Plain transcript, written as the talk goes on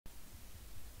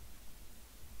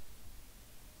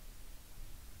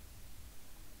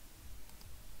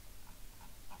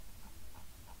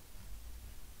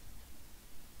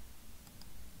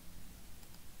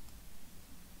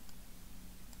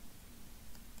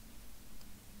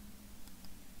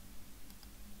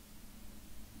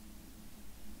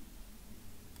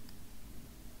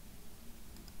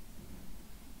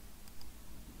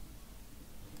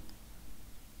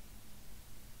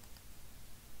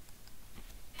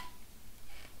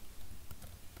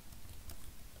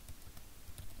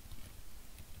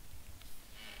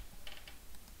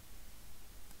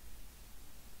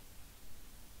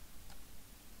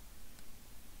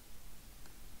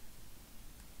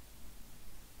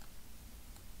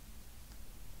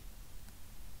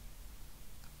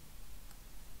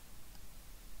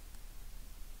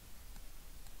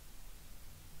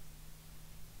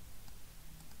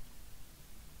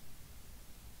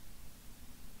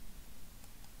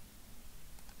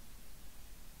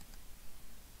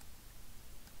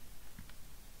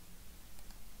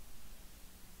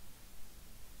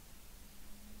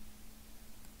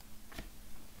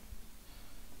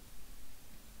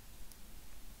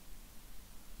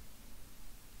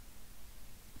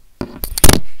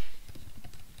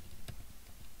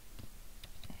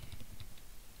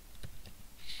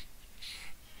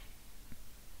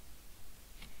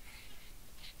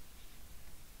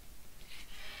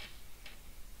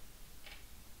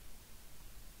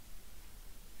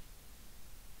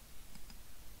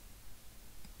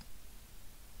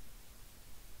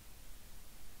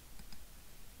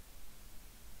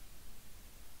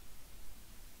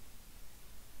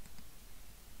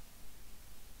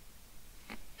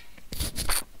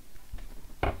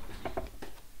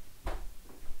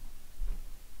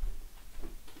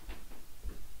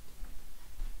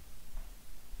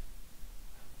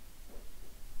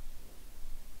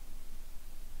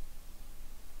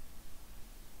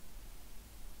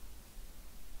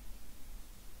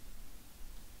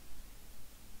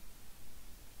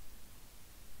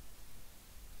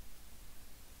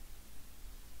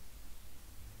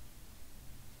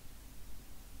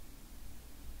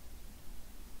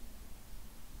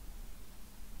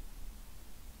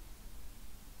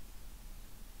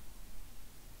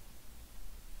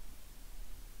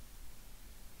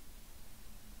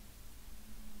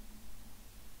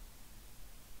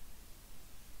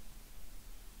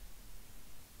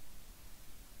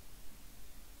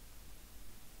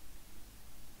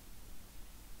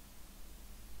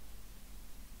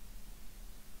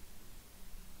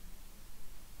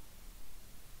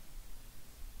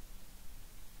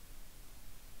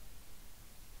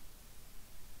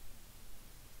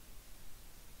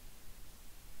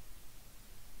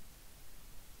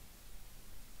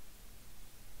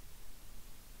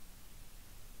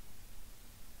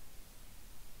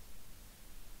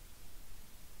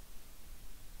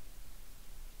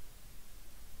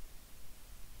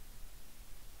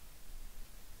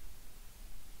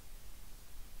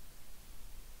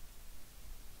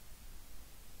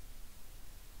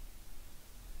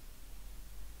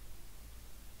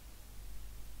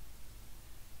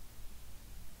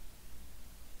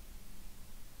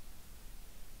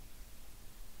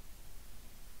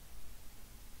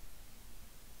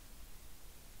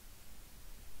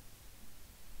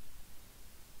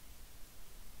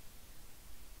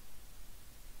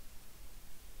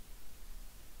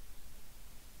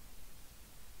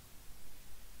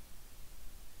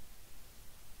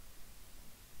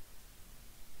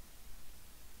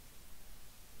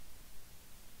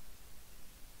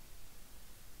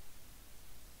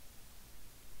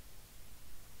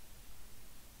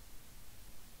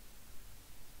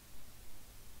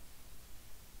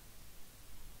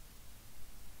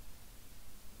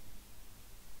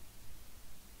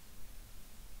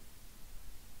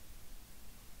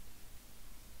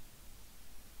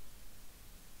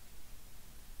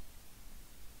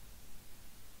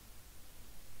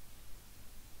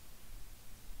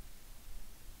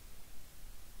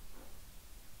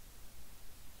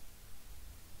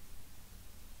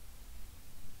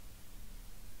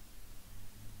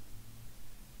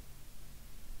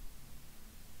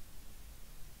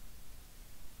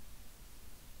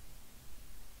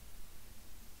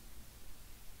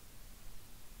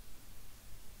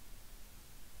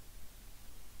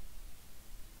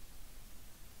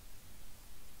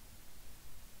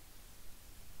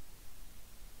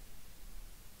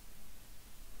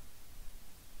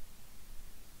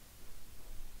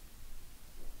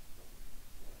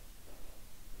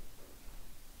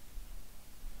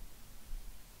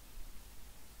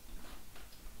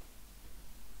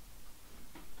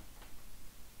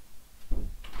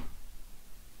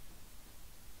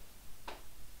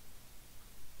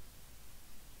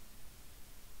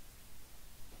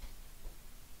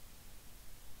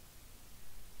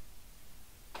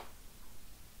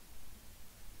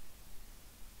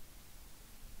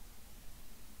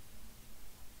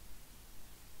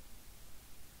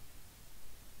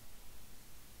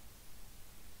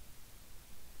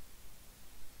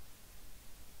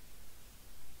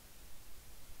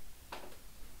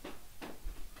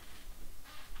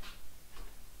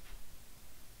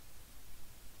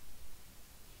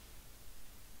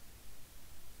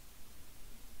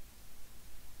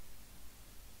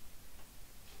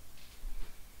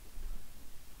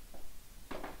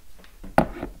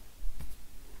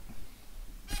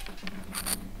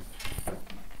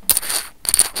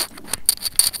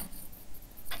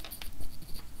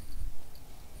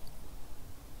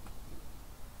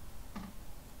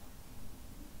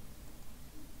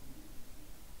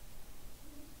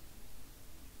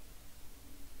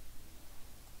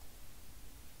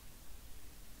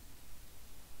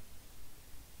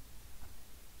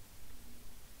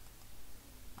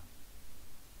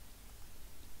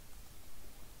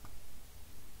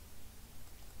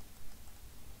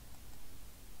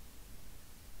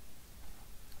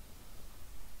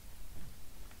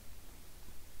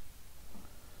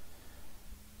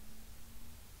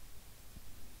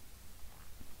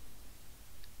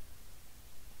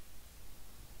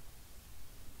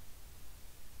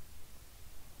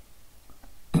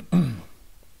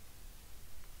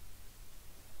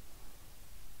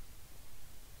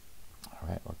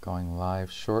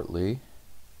live shortly,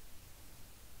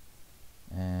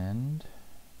 and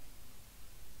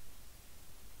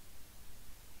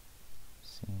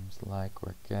seems like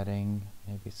we're getting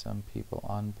maybe some people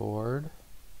on board.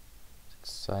 It's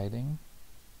exciting.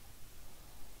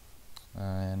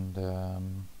 And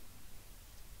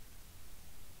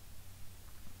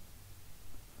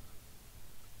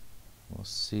we'll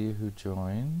see who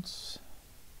joins.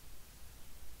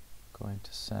 Going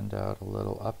to send out a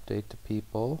little update to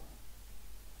people,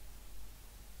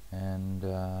 and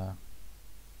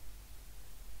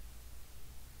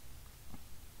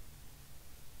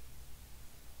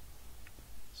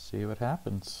see what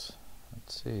happens.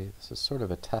 Let's see, this is sort of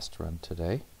a test run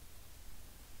today,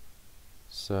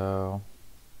 so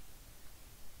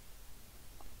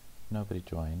nobody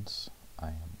joins. I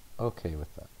am okay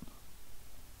with that.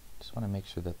 Just want to make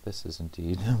sure that this is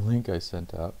indeed the link I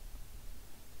sent out.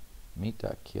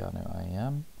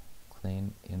 Meet.keanuim,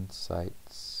 Clean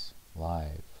Insights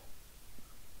Live.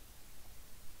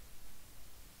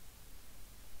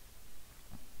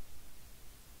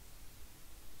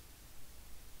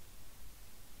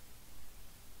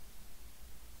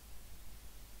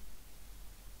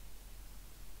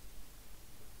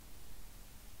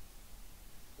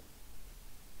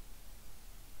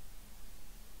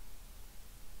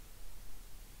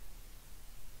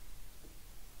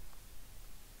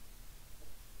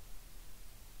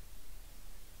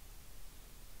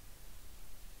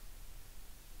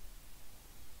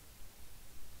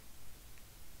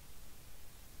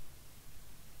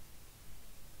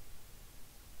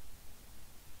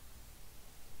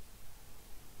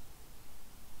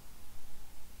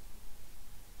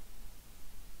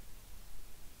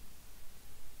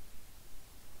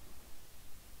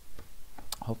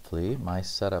 Hopefully my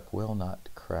setup will not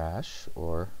crash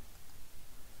or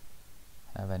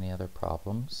have any other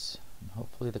problems, and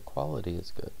hopefully the quality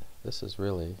is good. This is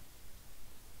really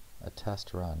a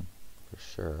test run for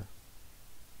sure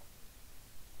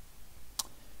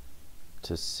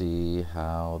to see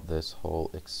how this whole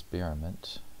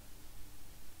experiment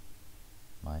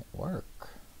might work.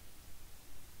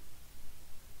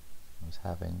 I was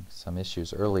having some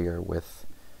issues earlier with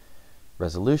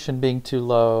resolution being too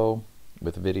low,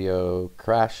 with video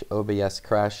crash, OBS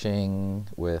crashing,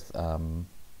 with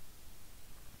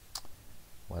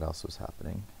what else was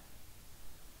happening?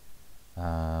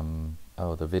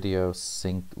 Oh, the video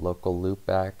sync local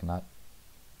loopback not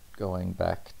going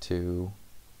back to,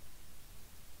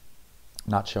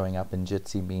 not showing up in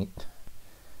Jitsi Meet.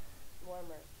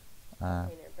 Warmer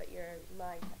container, but your mug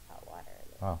has hot water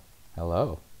in it. Oh,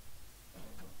 hello.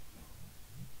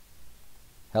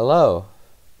 Hello.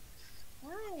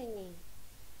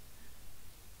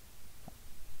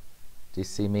 Do you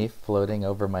see me floating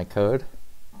over my code?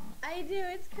 I do,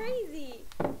 it's crazy.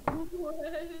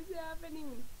 What is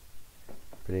happening?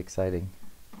 Pretty exciting.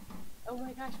 Oh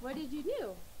my gosh, what did you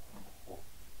do?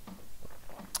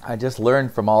 I just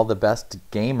learned from all the best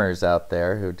gamers out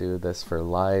there who do this for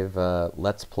live,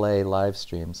 let's play live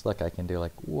streams. Look, I can do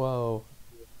like, whoa.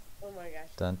 Oh my gosh.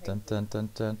 Dun dun dun dun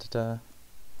dun dun dun.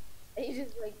 And you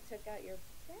just like took out your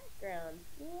background.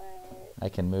 What? I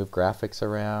can move graphics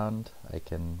around, I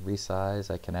can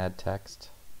resize, I can add text.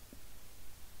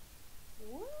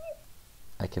 What?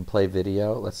 I can play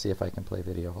video. Let's see if I can play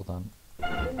video. Hold on.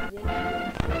 Here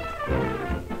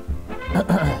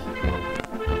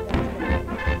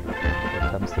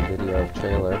comes the video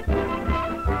trailer.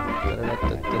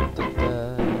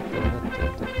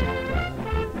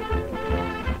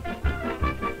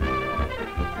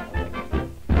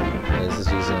 This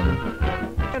is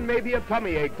using maybe a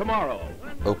tummy ache tomorrow.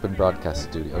 Open Broadcast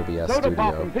Studio, OBS Soda Studio.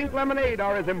 pop and pink lemonade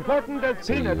are as important as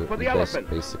So peanuts for the elephant.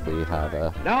 basically have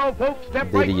a Now, folks, step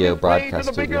video right this way to broadcast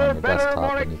the studio bigger, on your better, desktop,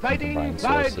 more and you can exciting combine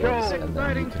side sources, show. and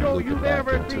then you can Show loop it you've back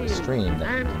ever into a seen. stream that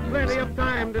you And can use plenty in of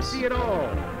time to apps. see it all.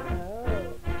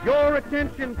 Oh. Your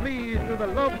attention, please, to the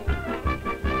local.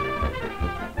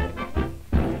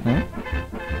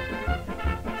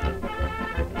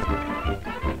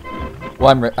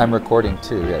 Well, I'm recording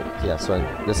too. Yeah. So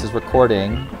this is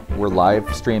recording. We're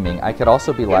live streaming. I could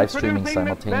also be live streaming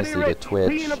simultaneously to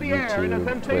Twitch,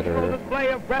 YouTube, Twitter,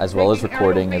 as well as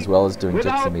recording, as well as doing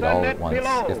Jitsi Meet all at once,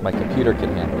 if my computer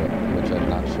can handle it, which I'm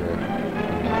not sure.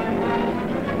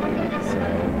 So,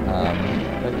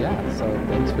 but yeah. So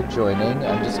thanks for joining.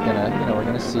 I'm just gonna, we're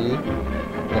gonna see.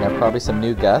 We're gonna have probably some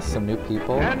new guests, some new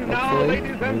people, hopefully,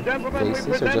 new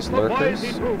faces or just lurkers.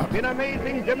 In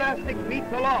amazing gymnastic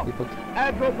feats aloft. People.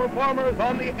 Agile performers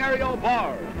on the aerial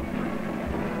bars.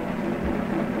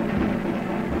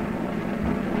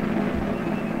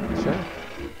 Sure.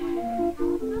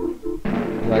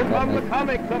 Here come the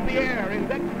comics of the air in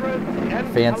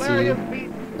fancy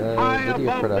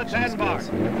video production skills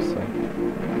here. So.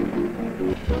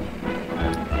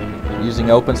 Using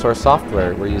open source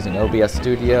software. We're using OBS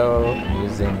Studio. I'm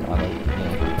using on a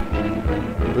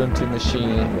Ubuntu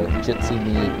machine with Jitsi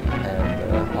Meet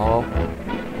and all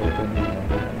open.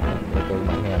 Let go of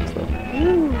my hands though.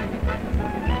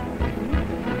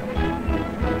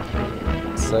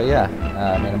 So yeah,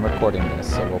 and I'm recording this,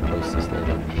 so we'll post this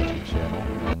later on the YouTube channel.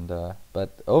 And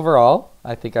but overall,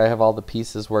 I think I have all the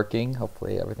pieces working.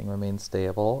 Hopefully, everything remains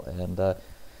stable. And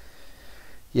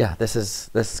yeah,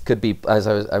 this could be, as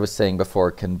I was saying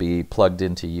before, can be plugged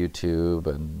into YouTube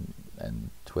and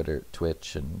Twitter,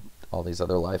 Twitch, and all these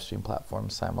other live stream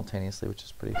platforms simultaneously, which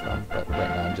is pretty fun. But right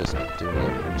now, I'm just doing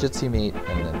it in Jitsi Meet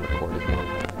and then recording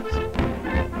it.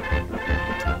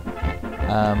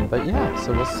 But yeah,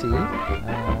 so we'll see.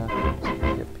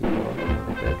 Give people a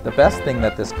little bit. The best thing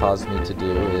that this caused me to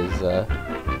do is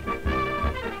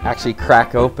actually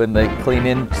crack open the Clean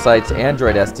Insights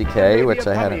Android SDK, which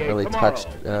I hadn't really touched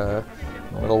in a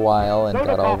little while, and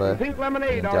got all the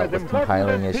dealt with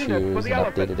compiling issues and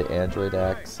updated to Android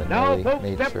X, and really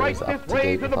made sure it's up to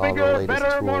date with all the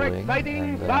latest tooling.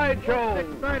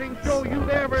 And so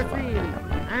that was fun.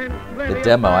 The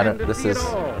demo, this is.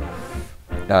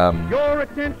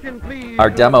 Our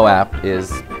demo app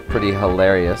is pretty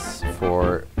hilarious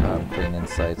for Clean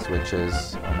Insights, which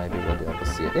is, or maybe we'll be able to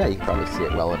see it. Yeah, you can probably see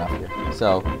it well enough here.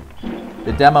 So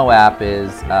the demo app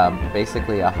is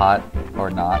basically a hot or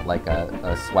not, like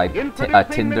a swipe, a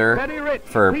Tinder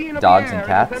for dogs and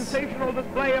cats.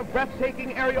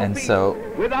 And so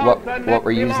what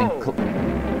we're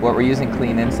using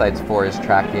Clean Insights for is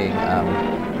tracking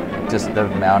just the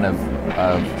amount of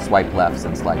swipe lefts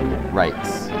and swipe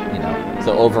rights, you know.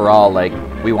 So overall, like,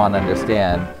 we want to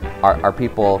understand, are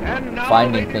people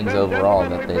finding things overall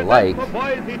that they like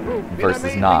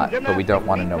versus not, but we don't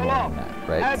want to know more than that,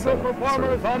 right? So sort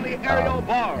of,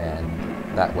 and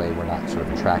that way we're not sort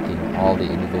of tracking all the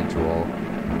individual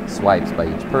swipes by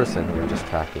each person, we're just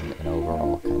tracking an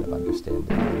overall kind of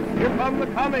understanding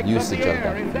of usage of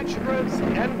that feature. So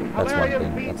that's one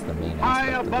thing, that's the main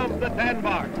aspect of the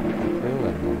demo.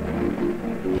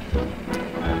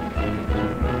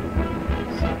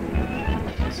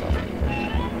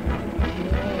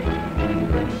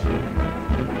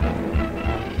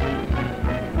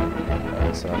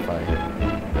 So if I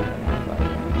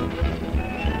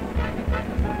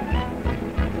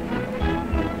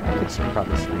could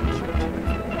probably screenshot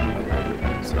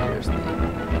it. So here's the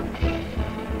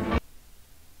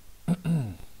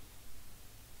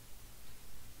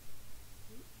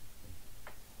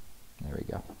there we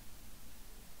go.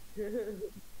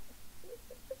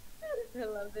 I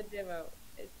love the demo.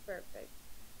 It's perfect.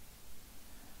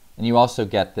 And you also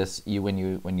get this. When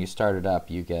you start it up,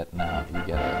 you get a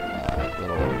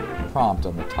little prompt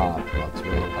on the top. Well, it's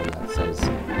really that says,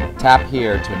 "Tap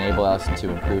here to enable us to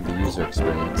improve the user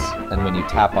experience." And when you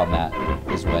tap on that,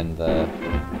 is when the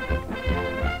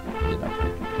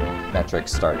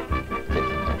metrics start kicking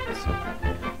in. So,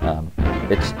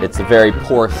 it's a very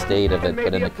poor state of it,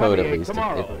 but in the code at least,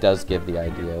 it does give the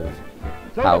idea of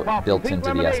how built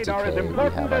into the SDK we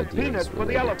have ideas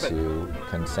related to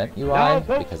consent UI,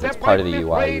 because it's part of the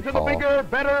UI you call to do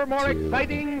that.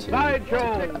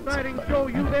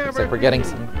 Looks like we're getting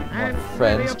some more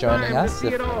friends joining us.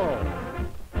 If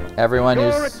everyone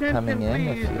who's coming in,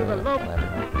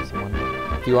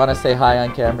 if you want to say hi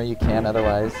on camera, you can.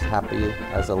 Otherwise, happy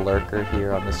as a lurker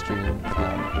here on the stream,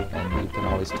 and you can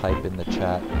always type in the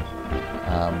chat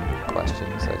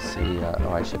questions. I see.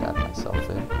 Oh, I should add myself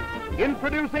in.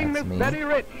 Introducing Miss Betty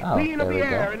Rich, Queen of the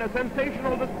Air, in a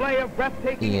sensational display of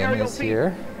breathtaking Ian aerial is feats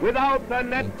here. without the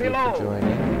net Thank below. you for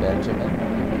joining, Benjamin.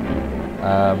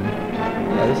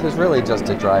 Yeah, this is really just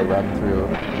a dry run through,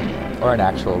 or an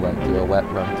actual run through, a wet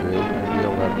run through, a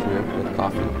real run through with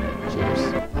coffee.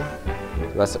 Cheers.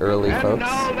 To us early folks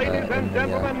Now, ladies in and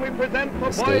gentlemen, we present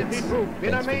the States. Boise Group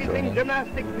in Thanks for amazing joining.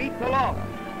 gymnastic feats aloft.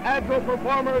 Agile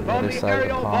performers The on other the side of the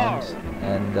aerial pond, bars.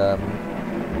 and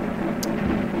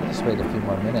just wait a few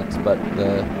more minutes. But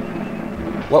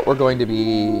what we're going to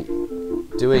be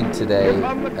doing today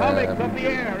From the comics of the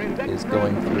air in is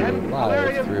going through and live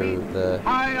hilarious through feats the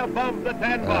high above the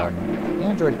sandbar.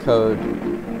 Android code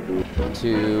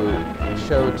to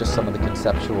show just some of the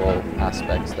conceptual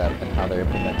aspects that and how they're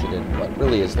implemented in what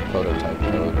really is the prototype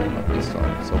code, but we still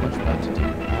have so much more to do.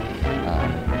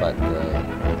 But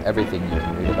everything you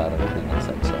can read about on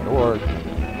cleaninsights.org. We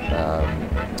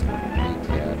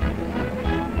can,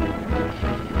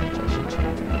 which I should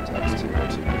change my text here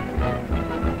to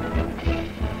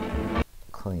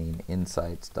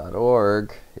cleaninsights.org.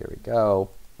 Here we go.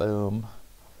 Boom.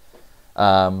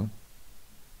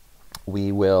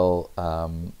 We will,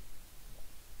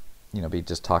 be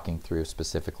just talking through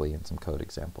specifically in some code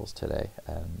examples today,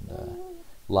 and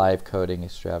live coding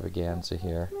extravaganza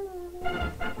here.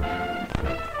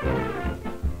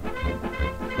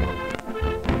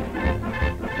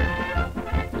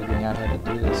 Figuring out how to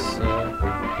do this.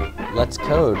 Let's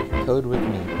code. Code with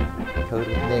me. Code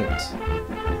with Nate.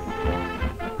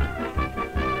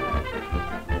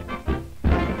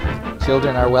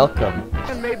 Children are welcome.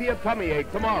 And maybe a tummy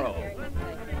ache tomorrow.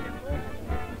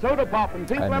 Soda pop and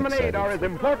pink lemonade are as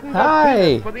important as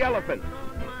peanuts for the elephant.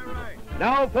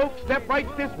 Now, folks, step right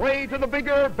this way to the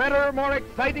bigger, better, more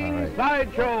exciting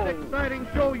sideshow. Most exciting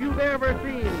show you've ever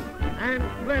seen, and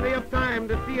plenty of time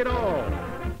to see it all.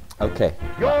 Okay.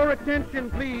 Your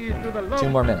attention, please, to the 2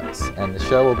 more minutes, and the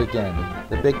show will begin.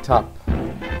 The big top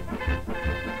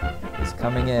is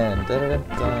coming in.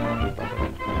 Dun-dun-dun.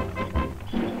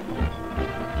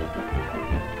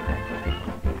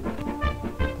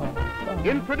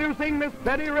 Introducing Miss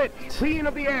Betty Rich, Queen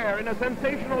of the Air, in a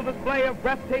sensational display of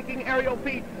breathtaking aerial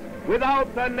feats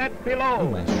without the net below. Oh,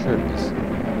 my shirt is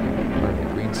part of the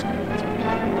green screen.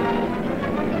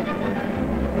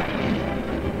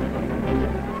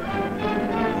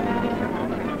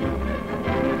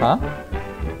 Huh?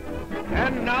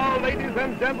 And now, ladies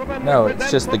and gentlemen, no,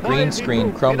 it's just the green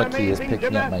screen chroma key is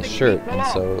picking up my shirt, and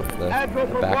so the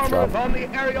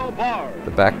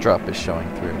backdrop is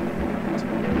showing through.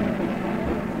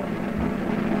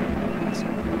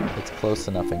 Close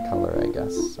enough in color, I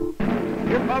guess.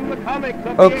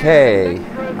 Okay,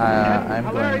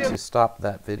 I'm going to stop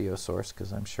that video source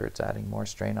because I'm sure it's adding more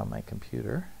strain on my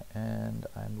computer, and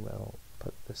I will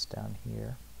put this down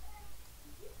here,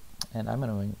 and I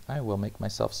will make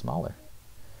myself smaller.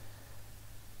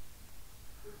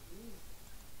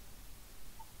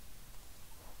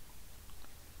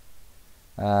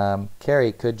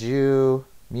 Carrie, could you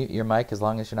mute your mic as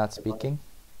long as you're not speaking?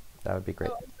 That would be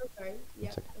great. Oh, I'm so sorry. Yeah.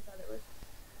 Okay.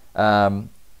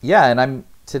 Yeah, and I'm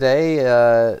today.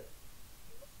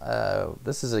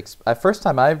 This is first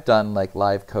time I've done like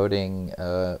live coding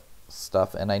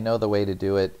stuff, and I know the way to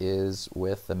do it is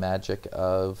with the magic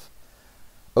of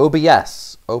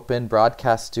OBS, Open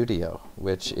Broadcast Studio,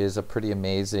 which is a pretty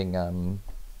amazing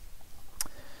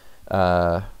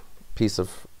piece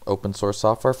of open source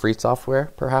software, free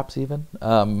software, perhaps even.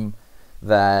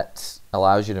 That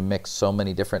allows you to mix so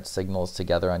many different signals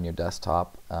together on your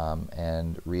desktop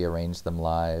and rearrange them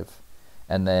live.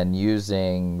 And then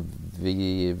using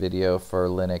video for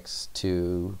Linux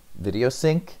to video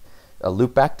sync, a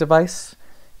loopback device,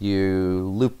 you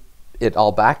loop it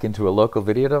all back into a local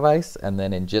video device, and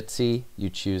then in Jitsi,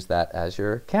 you choose that as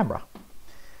your camera.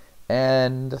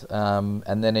 And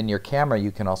then in your camera,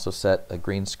 you can also set a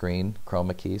green screen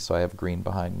chroma key. So I have green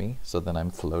behind me. So then I'm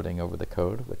floating over the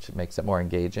code, which makes it more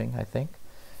engaging, I think.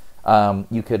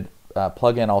 You could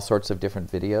plug in all sorts of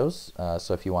different videos.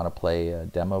 So if you want to play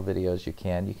demo videos, you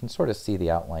can. You can sort of see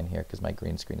the outline here because my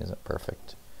green screen isn't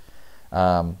perfect.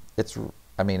 It's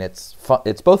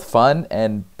both fun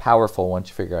and powerful once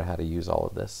you figure out how to use all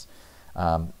of this.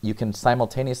 You can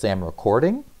simultaneously, I'm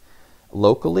recording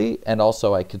locally, and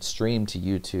also I could stream to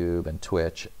YouTube and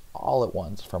Twitch all at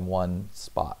once from one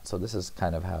spot. So this is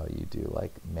kind of how you do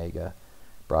like mega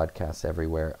broadcasts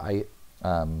everywhere. I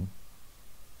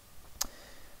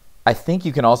think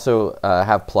you can also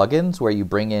have plugins where you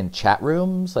bring in chat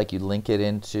rooms, like you link it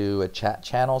into a chat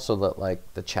channel so that like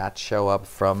the chats show up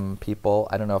from people.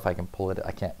 I don't know if I can pull it.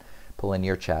 I can't pull in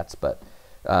your chats, but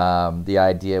the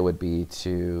idea would be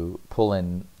to pull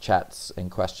in chats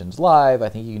and questions live. I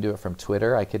think you can do it from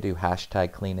Twitter. I could do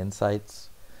 #CleanInsights,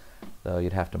 though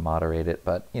you'd have to moderate it.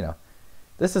 But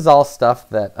this is all stuff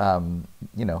that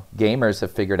gamers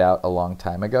have figured out a long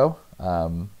time ago.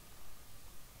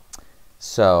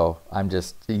 So I'm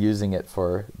just using it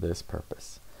for this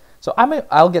purpose. So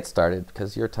I'll get started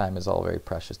because your time is all very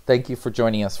precious. Thank you for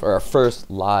joining us for our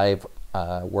first live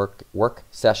work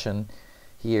session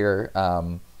here.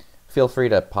 Feel free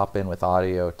to pop in with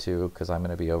audio too, because I'm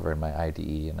going to be over in my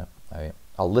IDE and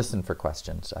I'll listen for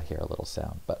questions. I hear a little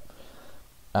sound, but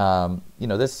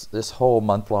this whole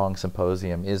month-long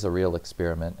symposium is a real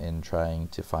experiment in trying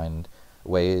to find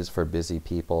ways for busy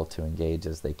people to engage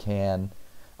as they can.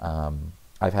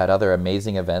 I've had other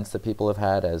amazing events that people have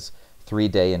had as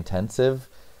 3-day intensive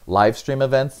live stream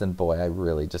events, and boy, I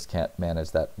really just can't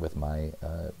manage that with my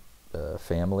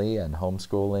family and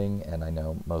homeschooling, and I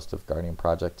know most of Guardian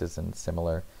Project is in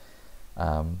similar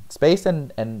space,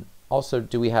 and also,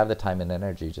 do we have the time and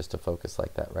energy just to focus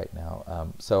like that right now?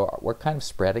 So we're kind of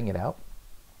spreading it out,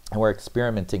 and we're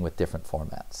experimenting with different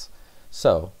formats.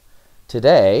 So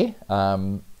today,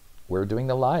 we're doing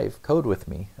the live code with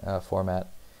me format.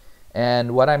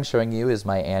 And what I'm showing you is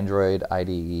my Android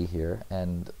IDE here,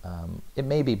 and it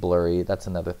may be blurry. That's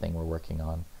another thing we're working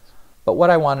on. But what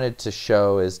I wanted to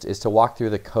show is to walk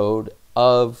through the code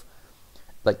of,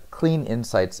 like, Clean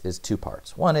Insights is two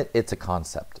parts. One, it's a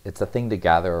concept. It's a thing to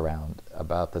gather around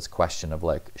about this question of,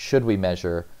 like, should we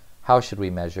measure? How should we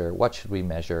measure? What should we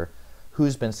measure?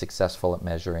 Who's been successful at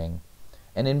measuring?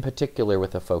 And in particular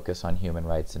with a focus on human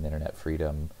rights and internet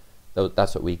freedom.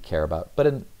 That's what we care about.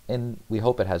 But we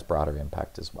hope it has broader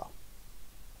impact as well.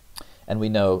 And we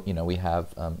know, we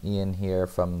have Ian here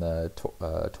from the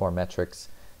Tor Metrics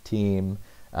team,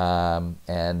 and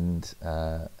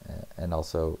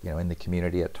also, in the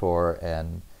community at Tor,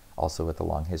 and also with a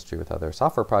long history with other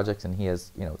software projects. And he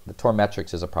has, the Tor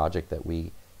Metrics is a project that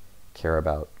we care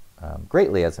about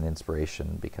greatly as an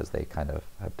inspiration, because they kind of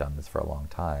have done this for a long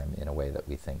time in a way that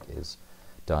we think is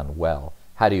done well.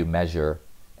 How do you measure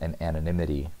an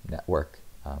anonymity network,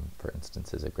 for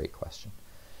instance, is a great question.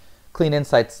 Clean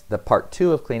Insights, the part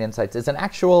 2 of Clean Insights, is an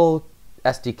actual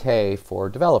SDK for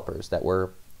developers that we're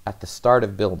at the start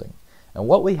of building. And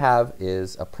what we have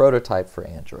is a prototype for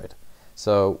Android.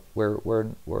 So we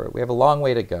have a long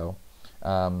way to go.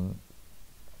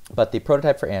 But the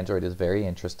prototype for Android is very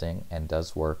interesting and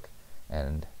does work,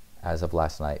 and as of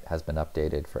last night has been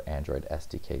updated for Android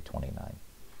SDK 29.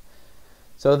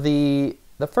 So the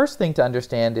first thing to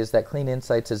understand is that Clean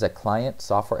Insights is a client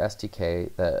software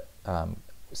SDK that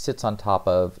sits on top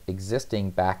of existing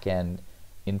back-end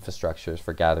infrastructures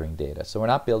for gathering data. So we're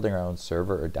not building our own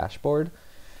server or dashboard.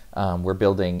 We're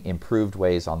building improved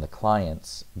ways on the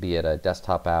clients, be it a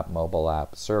desktop app, mobile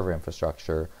app, server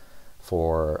infrastructure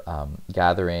for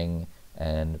gathering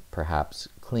and perhaps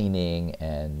cleaning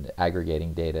and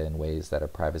aggregating data in ways that are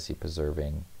privacy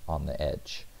preserving on the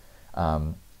edge.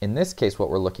 In this case, what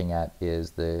we're looking at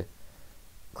is the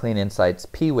Clean Insights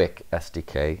PWIC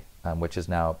SDK, which is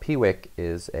now, PWIC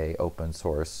is a open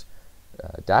source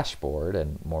dashboard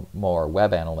and more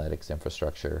web analytics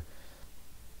infrastructure.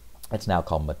 It's now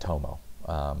called Matomo,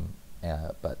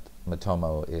 but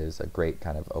Matomo is a great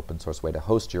kind of open source way to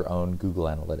host your own Google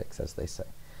Analytics, as they say.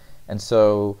 And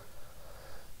so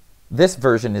this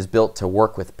version is built to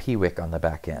work with PWIC on the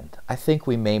back end. I think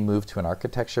we may move to an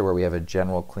architecture where we have a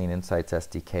general Clean Insights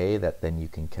SDK that then you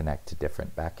can connect to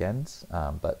different backends,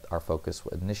 but our focus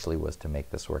initially was to make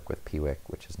this work with PWIC,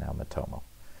 which is now Matomo.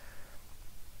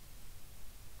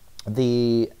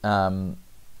 The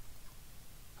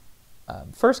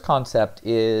first concept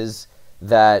is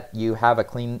that you have a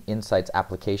Clean Insights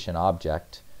application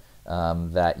object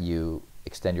that you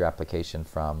extend your application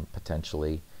from,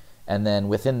 potentially, and then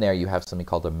within there you have something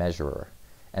called a measurer.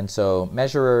 And so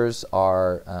measurers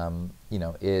are,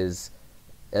 is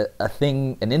a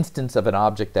thing, an instance of an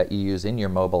object that you use in your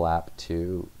mobile app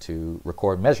to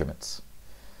record measurements.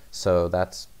 So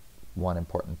that's one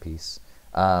important piece.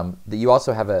 You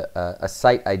also have a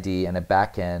site ID and a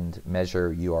backend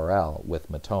measure URL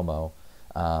with Matomo,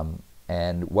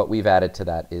 and what we've added to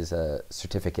that is a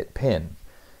certificate PIN.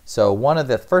 So one of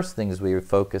the first things we were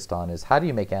focused on is, how do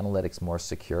you make analytics more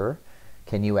secure?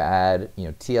 Can you add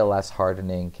TLS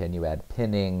hardening? Can you add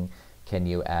pinning? Can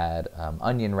you add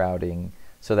onion routing,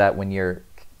 so that when you're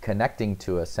connecting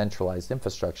to a centralized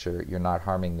infrastructure, you're not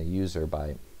harming the user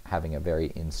by having a very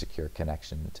insecure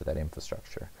connection to that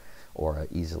infrastructure, or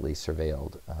easily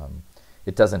surveilled.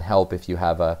 It doesn't help if you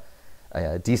have a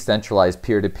decentralized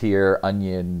peer-to-peer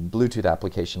onion Bluetooth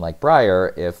application like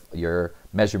Briar if your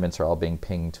measurements are all being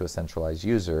pinged to a centralized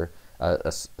user,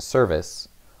 a service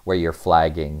where you're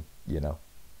flagging,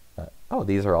 oh,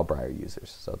 these are all Briar users,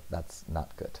 so that's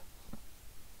not good.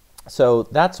 So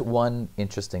that's one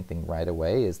interesting thing right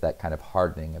away, is that kind of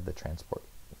hardening of the transport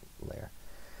layer.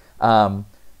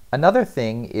 Another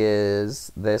thing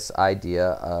is this idea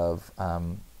of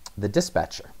the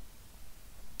dispatcher.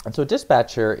 And so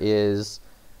dispatcher is,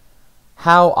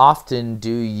 how often do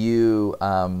you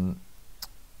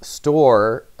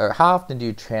store, or how often do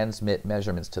you transmit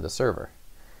measurements to the server?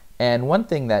 And one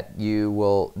thing that you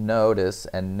will notice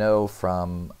and know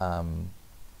from a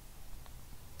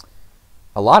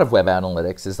lot of web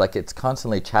analytics is, like, it's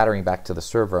constantly chattering back to the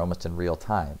server almost in real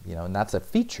time, and that's a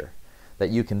feature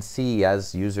that you can see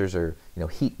as users are,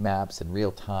 heat maps in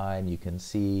real time. You can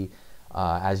see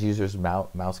as users'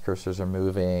 mouse cursors are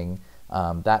moving,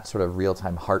 that sort of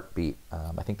real-time heartbeat.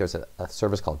 I think there's a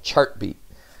service called Chartbeat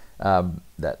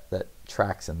that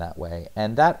tracks in that way,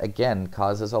 and that again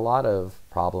causes a lot of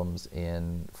problems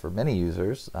for many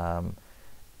users.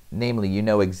 Namely, you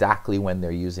know exactly when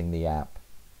they're using the app.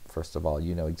 First of all,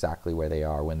 you know exactly where they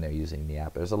are when they're using the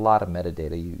app. There's a lot of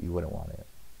metadata you wouldn't want to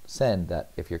send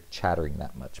that if you're chattering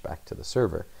that much back to the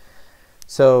server.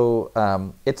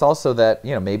 So it's also that,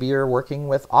 maybe you're working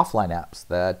with offline apps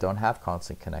that don't have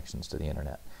constant connections to the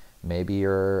internet. Maybe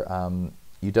you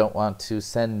don't want to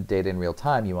send data in real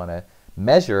time. You want to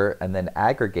measure and then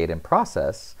aggregate and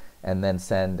process and then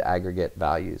send aggregate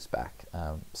values back.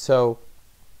 So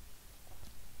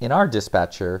in our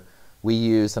dispatcher, we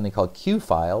use something called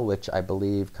QFile, which I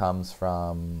believe comes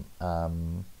from,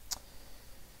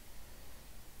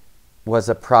 was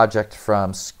a project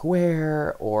from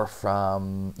Square or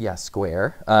from,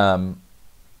 Square.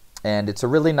 And it's a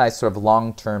really nice sort of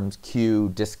long-term queue,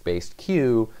 disk-based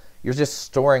queue. You're just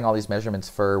storing all these measurements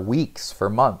for weeks, for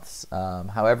months,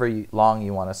 however long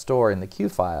you want to store in the queue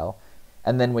file.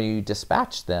 And then when you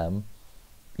dispatch them,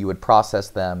 you would process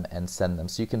them and send them.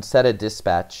 So you can set a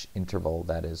dispatch interval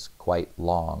that is quite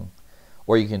long,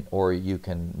 or you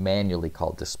can manually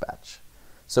call dispatch.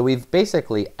 So we've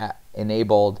basically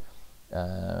enabled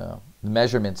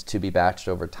measurements to be batched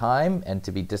over time and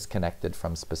to be disconnected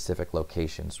from specific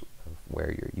locations where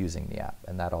you're using the app.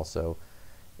 And that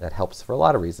helps for a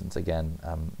lot of reasons. Again,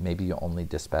 maybe you only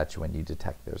dispatch when you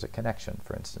detect there's a connection,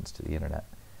 for instance, to the internet,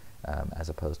 as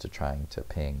opposed to trying to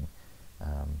ping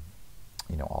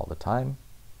all the time,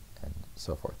 and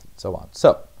so forth and so on.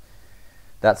 So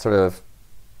that sort of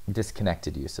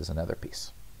disconnected use is another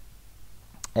piece.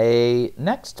 A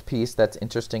next piece that's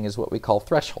interesting is what we call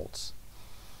thresholds.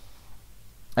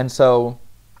 And so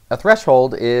a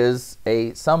threshold is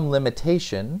some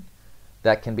limitation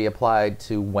that can be applied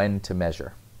to when to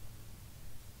measure.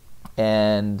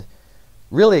 And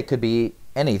really it could be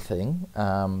anything,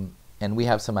 and we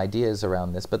have some ideas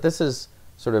around this, but this is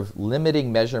sort of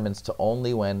limiting measurements to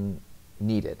only when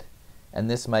needed. And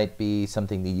this might be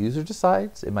something the user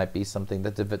decides. It might be something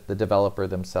that the developer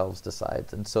themselves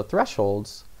decides. And so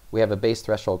thresholds, we have a base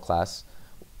threshold class,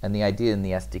 and the idea in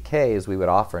the SDK is we would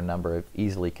offer a number of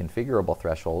easily configurable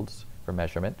thresholds for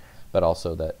measurement, but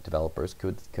also that developers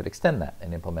could extend that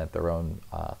and implement their own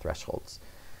thresholds.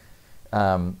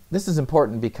 This is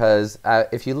important because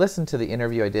if you listen to the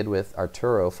interview I did with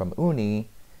Arturo from Uni,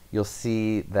 you'll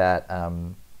see that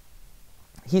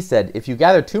he said if you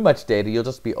gather too much data, you'll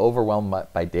just be overwhelmed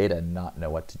by data and not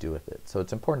know what to do with it. So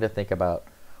it's important to think about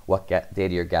what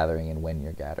data you're gathering and when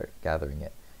you're gathering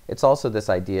it. It's also this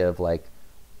idea of like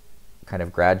kind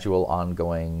of gradual,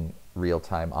 ongoing,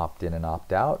 real-time opt-in and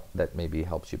opt-out that maybe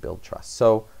helps you build trust.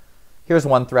 So here's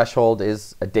one threshold,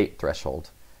 is a date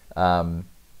threshold.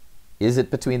 Is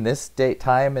it between this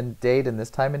time and date and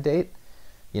this time and date?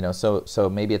 So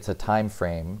maybe it's a time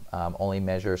frame, only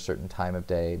measure a certain time of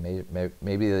day.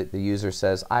 Maybe the user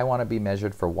says, I want to be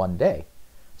measured for 1 day.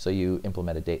 So you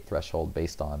implement a date threshold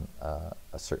based on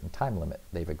a certain time limit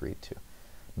they've agreed to.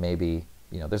 Maybe,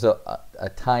 there's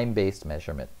a time-based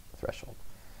measurement threshold.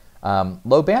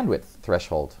 Low bandwidth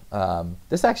threshold.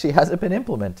 This actually hasn't been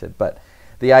implemented, but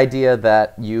the idea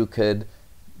that you could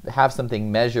have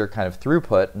something measure kind of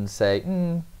throughput and say,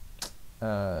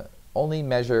 only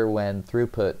measure when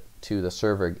throughput to the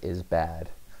server is bad.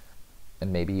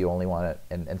 And maybe you only want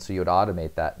to, and so you would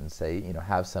automate that and say,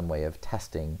 have some way of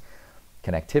testing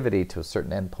connectivity to a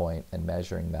certain endpoint and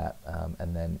measuring that,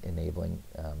 and then enabling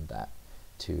that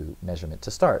to measurement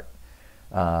to start.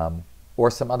 Or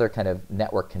some other kind of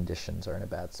network conditions are in a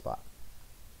bad spot.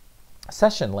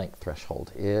 Session length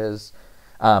threshold is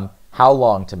how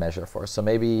long to measure for. So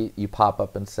maybe you pop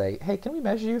up and say, hey, can we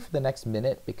measure you for the next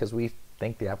minute because we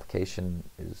think the application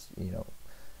is,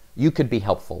 you could be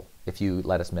helpful if you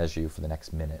let us measure you for the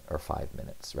next minute or 5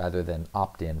 minutes rather than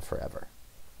opt in forever.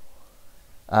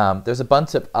 There's a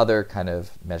bunch of other kind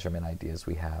of measurement ideas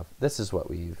we have. This is what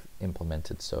we've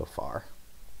implemented so far.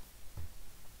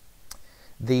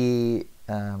 The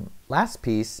last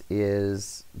piece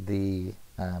is the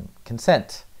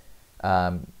consent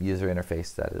user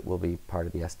interface that it will be part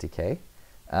of the SDK.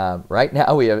 Right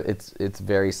now it's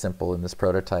very simple in this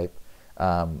prototype.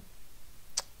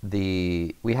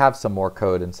 We have some more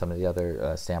code in some of the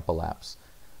other sample apps,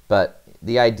 but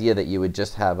the idea that you would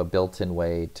just have a built-in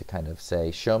way to kind of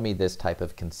say, show me this type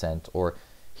of consent, or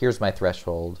here's my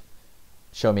threshold,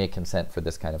 show me a consent for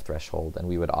this kind of threshold, and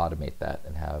we would automate that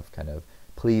and have kind of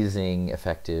pleasing,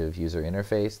 effective user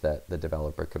interface that the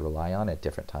developer could rely on at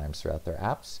different times throughout their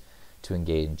apps to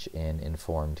engage in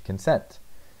informed consent.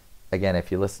 Again,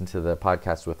 if you listen to the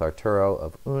podcast with Arturo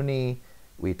of Uni,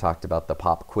 we talked about the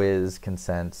pop quiz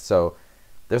consent. So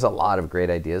there's a lot of great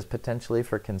ideas potentially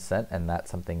for consent, and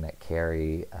that's something that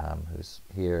Carrie, who's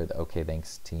here, the OK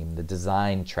Thanks team, the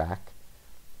design track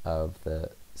of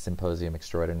the Symposium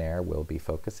Extraordinaire will be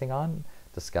focusing on,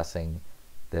 discussing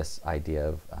this idea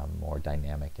of more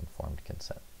dynamic informed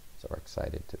consent. So we're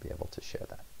excited to be able to share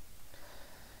that.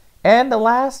 And the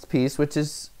last piece, which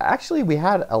is actually we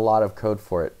had a lot of code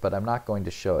for it, but I'm not going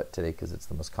to show it today because it's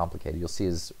the most complicated. You'll see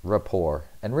is rapport.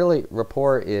 And really,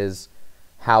 rapport is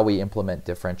how we implement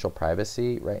differential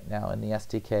privacy right now in the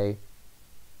SDK,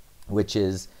 which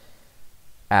is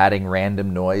adding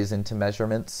random noise into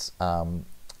measurements. And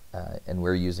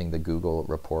we're using the Google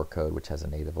rapport code, which has a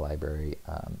native library.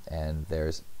 And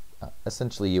there's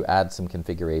essentially you add some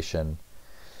configuration,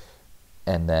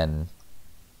 and then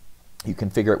you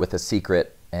configure it with a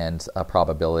secret and a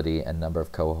probability and number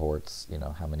of cohorts, you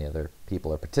know, how many other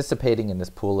people are participating in this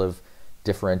pool of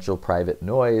differential private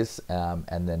noise,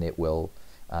 and then it will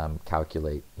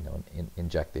calculate, you know,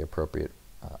 inject the appropriate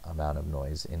amount of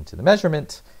noise into the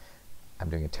measurement. I'm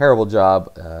doing a terrible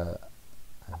job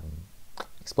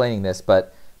explaining this,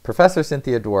 but Professor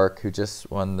Cynthia Dwork, who just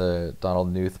won the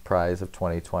Donald Knuth Prize of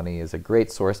 2020, is a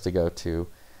great source to go to.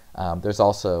 There's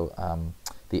also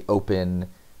the open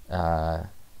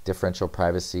differential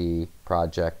privacy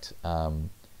project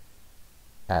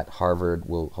at Harvard.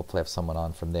 We'll hopefully have someone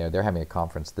on from there. They're having a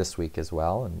conference this week as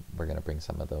well, and we're going to bring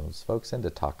some of those folks in to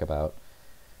talk about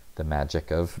the magic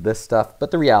of this stuff,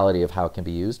 but the reality of how it can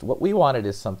be used. What we wanted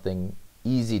is something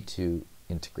easy to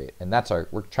integrate, and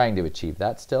we're trying to achieve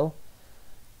that still.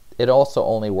 It also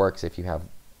only works if you have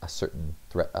a certain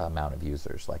amount of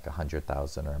users, like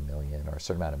 100,000 or 1 million, or a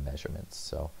certain amount of measurements.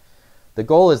 So the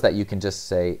goal is that you can just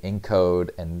say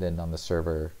encode, and then on the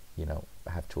server, you know,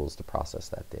 have tools to process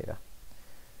that data.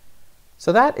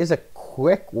 So that is a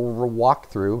quick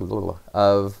walkthrough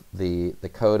of the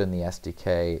code in the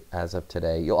SDK as of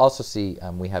today. You'll also see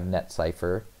we have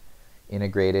NetCipher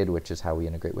integrated, which is how we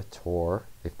integrate with Tor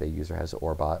if the user has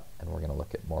Orbot, and we're going to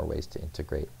look at more ways to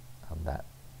integrate that.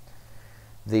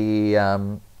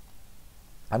 I'm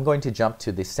going to jump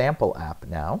to the sample app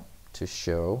now to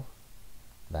show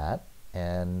that,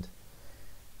 and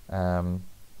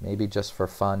maybe just for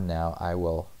fun now, I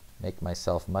will make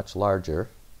myself much larger.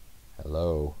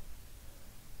 Hello.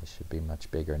 This should be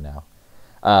much bigger now.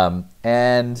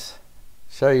 And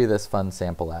show you this fun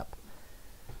sample app.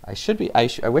 I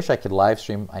wish I could live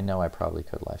stream. I know I probably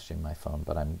could live stream my phone,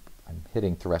 but I'm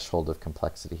hitting threshold of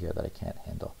complexity here that I can't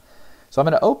handle. So I'm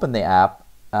going to open the app.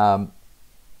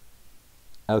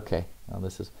 Okay, well,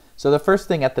 so the first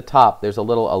thing at the top, there's a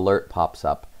little alert pops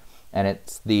up, and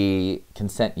it's the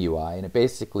consent UI, and it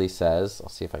basically says, I'll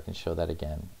see if I can show that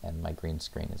again, and my green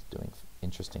screen is doing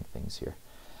interesting things here.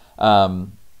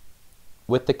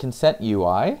 With the consent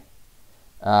UI,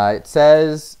 it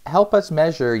says, help us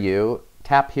measure you,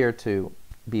 tap here to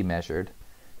be measured.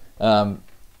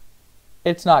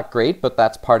 It's not great, but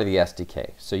that's part of the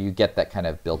SDK, so you get that kind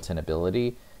of built-in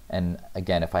ability. And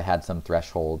again, if I had some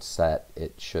thresholds set,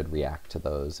 it should react to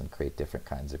those and create different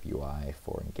kinds of UI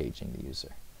for engaging the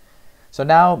user. So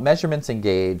now measurements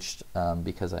engaged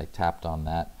because I tapped on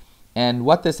that. And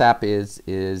what this app is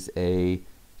a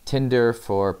Tinder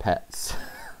for pets.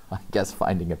 I guess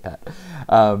finding a pet.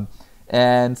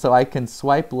 And so I can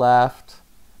swipe left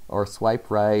or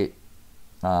swipe right,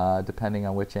 depending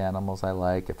on which animals I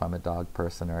like, if I'm a dog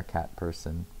person or a cat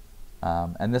person.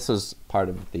 And this was part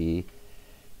of the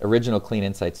original Clean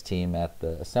Insights team at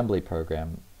the assembly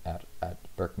program at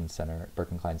Berkman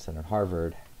Klein Center at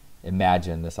Harvard.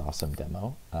 Imagine this awesome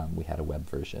demo. We had a web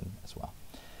version as well.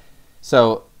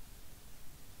 So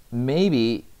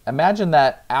maybe imagine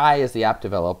that I, as the app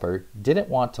developer, didn't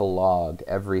want to log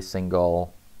every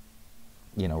single,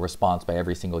 you know, response by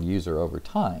every single user over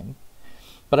time,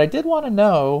 but I did want to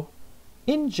know,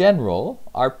 in general,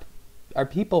 are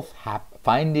people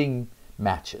finding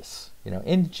matches? You know,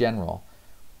 in general.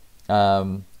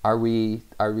 Are we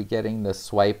getting the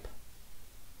swipe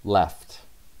left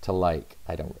to like?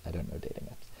 I don't know dating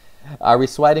apps. Are we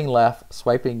swiping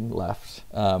left?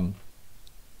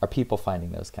 Are people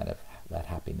finding those kind of that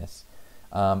happiness?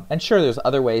 And sure, there's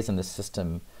other ways in the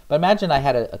system, but imagine I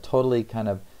had a totally kind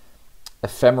of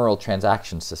ephemeral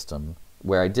transaction system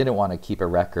where I didn't want to keep a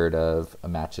record of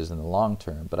matches in the long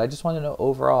term, but I just want to know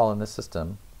overall in the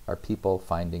system, are people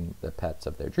finding the pets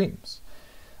of their dreams?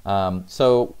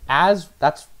 So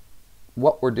that's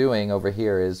what we're doing over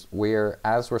here is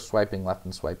as we're swiping left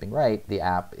and swiping right, the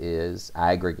app is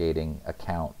aggregating a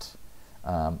count,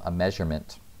 a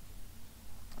measurement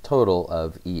total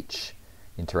of each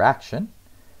interaction,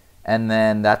 and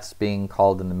then that's being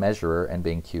called in the measurer and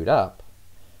being queued up,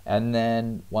 and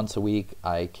then once a week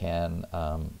I can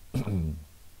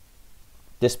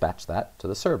dispatch that to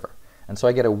the server, and so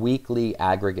I get a weekly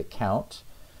aggregate count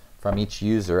from each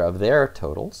user of their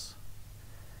totals.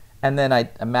 And then I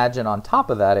imagine on top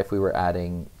of that, if we were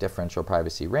adding differential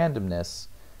privacy randomness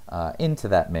into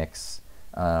that mix,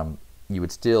 you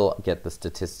would still get the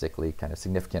statistically kind of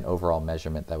significant overall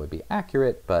measurement that would be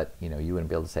accurate, but you wouldn't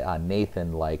be able to say,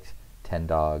 Nathan liked 10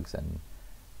 dogs and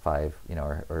 5,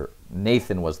 or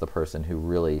Nathan was the person who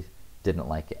really didn't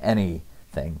like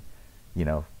anything.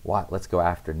 Let's go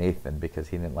after Nathan because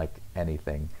he didn't like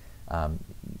anything.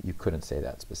 You couldn't say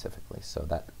that specifically, so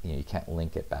that you can't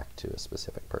link it back to a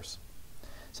specific person.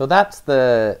 So that's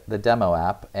the demo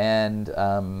app, and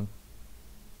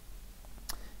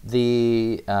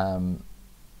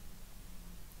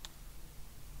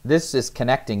this is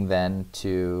connecting then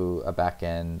to a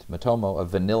backend Matomo, a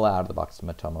vanilla out-of-the-box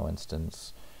Matomo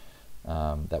instance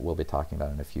that we'll be talking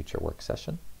about in a future work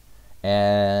session.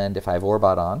 And if I have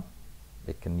Orbot on,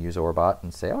 it can use Orbot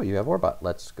and say, oh, you have Orbot,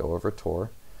 let's go over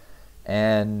Tor.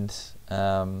 And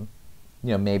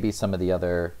maybe some of the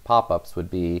other pop-ups would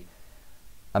be,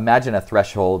 imagine a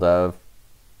threshold of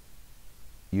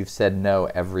you've said no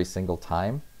every single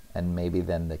time, and maybe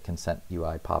then the consent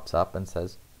UI pops up and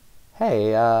says,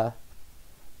 hey,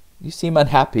 you seem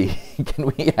unhappy. Can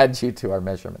we add you to our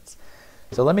measurements?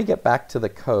 So let me get back to the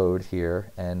code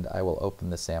here, and I will open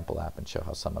the sample app and show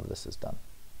how some of this is done.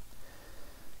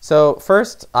 So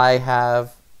first, I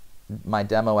have my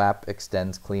demo app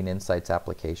extends Clean Insights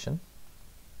application.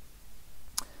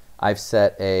 I've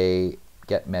set a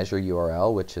get measure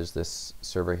URL, which is this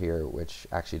server here, which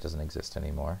actually doesn't exist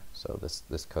anymore. So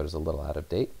this code is a little out of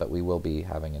date, but we will be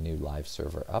having a new live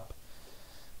server up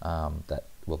that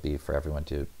will be for everyone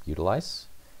to utilize.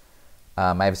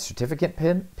 I have a certificate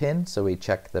pin, so we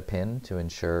check the pin to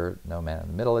ensure no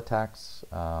man-in-the-middle attacks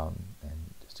and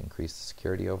just increase the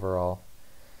security overall.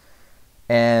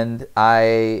 And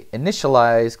I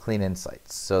initialize Clean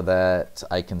Insights so that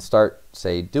I can start,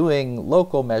 say, doing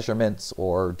local measurements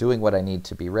or doing what I need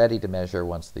to be ready to measure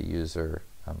once the user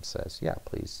says, yeah,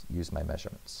 please use my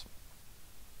measurements.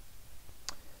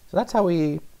 So that's how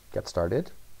we get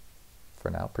started for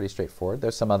now, pretty straightforward.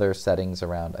 There's some other settings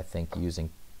around, I think, using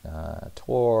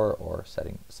Tor or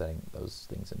setting those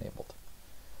things enabled.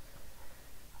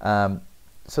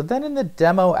 So then in the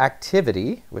demo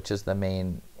activity, which is the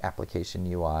main application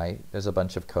UI, there's a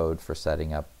bunch of code for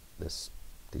setting up the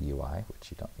UI,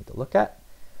 which you don't need to look at.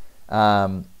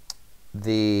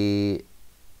 The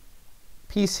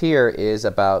piece here is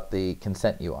about the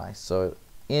consent UI. So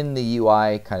in the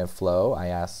UI kind of flow,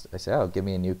 I say, oh, give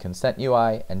me a new consent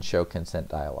UI and show consent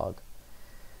dialog.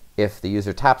 If the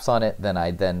user taps on it, then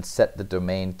I then set the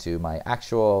domain to my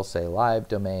actual, say, live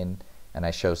domain, and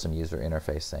I show some user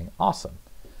interface saying, awesome.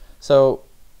 So,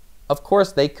 of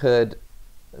course, they could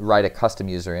write a custom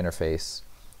user interface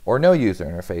or no user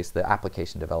interface, the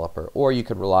application developer, or you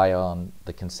could rely on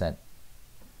the consent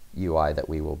UI that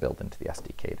we will build into the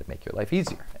SDK to make your life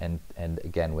easier. And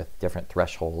again, with different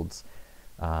thresholds,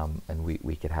 and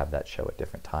we could have that show at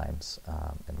different times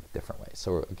and different ways.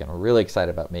 So again, we're really excited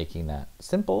about making that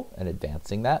simple and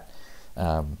advancing that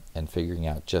and figuring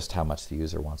out just how much the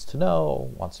user wants to know,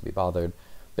 wants to be bothered.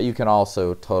 But you can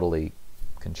also totally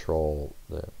control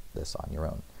this on your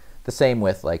own. The same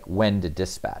with like when to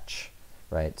dispatch,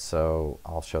 right? So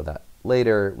I'll show that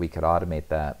later. We could automate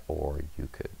that, or you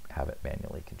could have it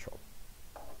manually controlled.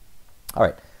 All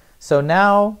right, so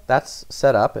now that's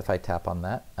set up. If I tap on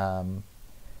that,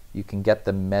 you can get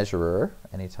the measurer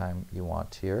anytime you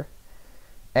want here.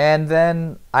 And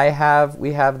then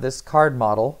we have this card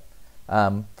model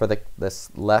for this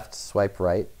left swipe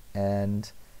right,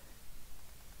 and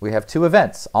we have two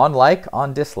events, on like,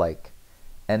 on dislike.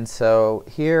 And so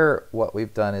here what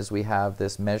we've done is we have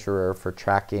this measurer for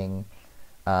tracking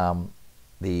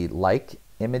the like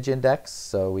image index.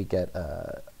 So we get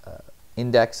a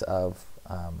index of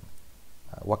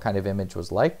what kind of image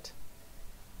was liked.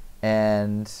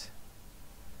 And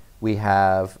we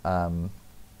have a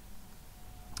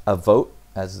vote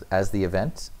as the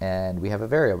event, and we have a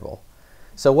variable.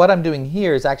 So what I'm doing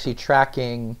here is actually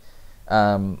tracking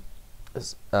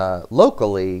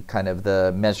locally kind of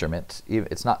the measurement.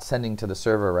 It's not sending to the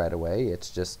server right away. It's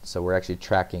just, so we're actually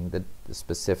tracking the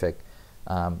specific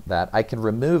that. I can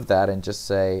remove that and just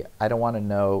say, I don't want to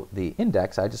know the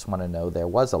index. I just want to know there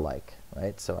was a like,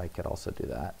 right? So I could also do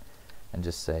that and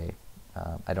just say,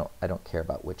 I don't care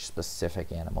about which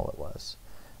specific animal it was.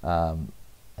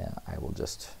 I will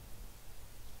just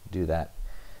do that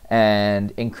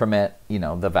and increment,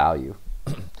 the value.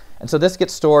 And so this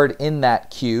gets stored in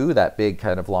that queue, that big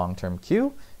kind of long-term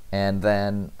queue, and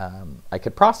then I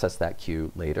could process that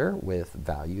queue later with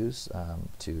values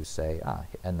to say,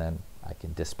 and then I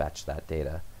can dispatch that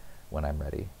data when I'm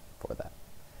ready for that.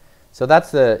 So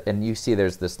that's and you see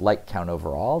there's this like count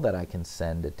overall that I can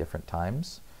send at different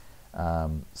times.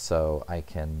 So I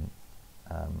can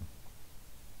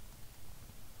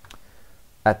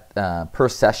per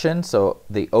session, so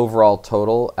the overall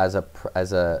total as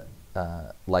a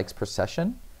likes per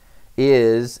session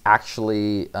is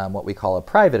actually what we call a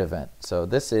private event. So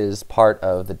this is part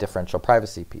of the differential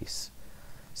privacy piece.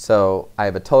 So I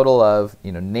have a total of,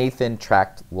 Nathan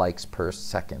tracked likes per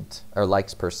second, or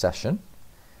likes per session.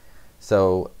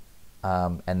 So,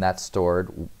 and that's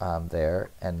stored there,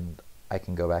 and I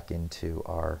can go back into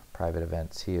our private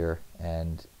events here,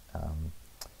 and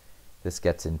this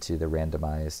gets into the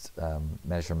randomized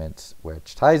measurement,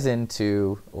 which ties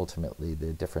into, ultimately,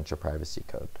 the differential privacy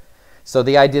code. So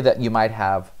the idea that you might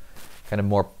have kind of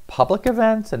more public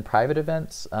events and private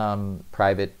events,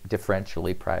 private,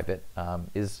 differentially private,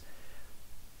 is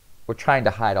we're trying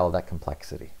to hide all that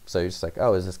complexity. So you're just like,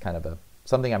 oh, is this kind of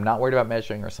something I'm not worried about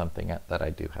measuring, or something that I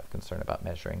do have concern about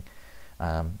measuring?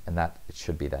 And that it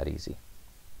should be that easy.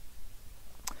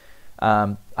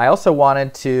 I also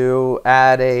wanted to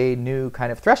add a new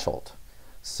kind of threshold.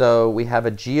 So we have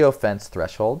a geofence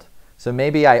threshold. So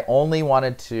maybe I only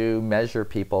wanted to measure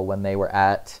people when they were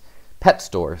at pet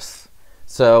stores.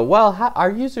 So, well,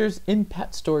 are users in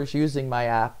pet stores using my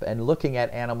app and looking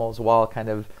at animals while kind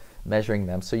of measuring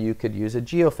them? So you could use a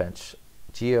geofence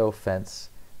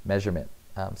measurement.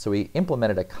 So we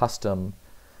implemented a custom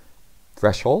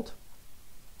threshold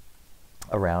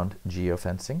around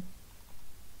geofencing.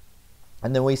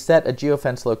 And then we set a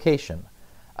geofence location.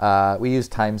 We use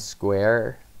Times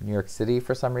Square, New York City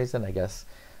for some reason, I guess,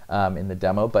 in the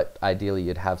demo, but ideally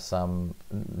you'd have some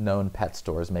known pet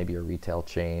stores, maybe a retail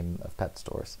chain of pet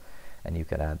stores, and you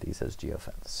could add these as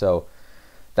geofence. So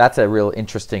that's a real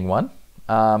interesting one.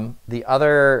 The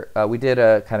other, we did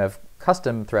a kind of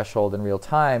custom threshold in real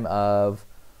time of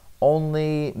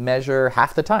only measure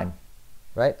half the time,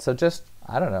 right? So just,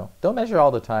 I don't know, don't measure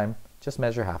all the time, just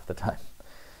measure half the time.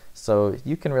 So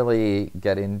you can really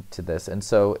get into this. And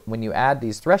so when you add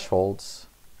these thresholds,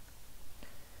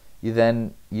 you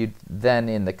then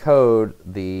in the code,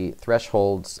 the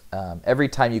thresholds, every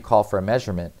time you call for a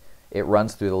measurement, it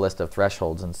runs through the list of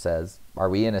thresholds and says, are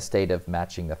we in a state of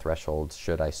matching the thresholds?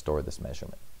 Should I store this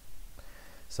measurement?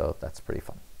 So that's pretty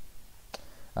fun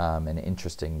and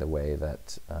interesting the way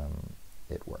that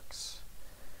it works.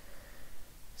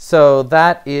 So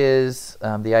that is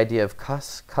the idea of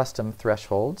custom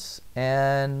thresholds.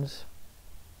 And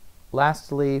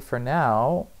lastly, for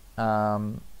now,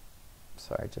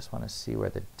 sorry, I just want to see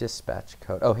where the dispatch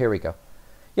code, oh, here we go.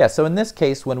 Yeah, so in this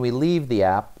case, when we leave the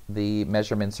app, the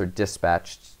measurements are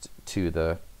dispatched to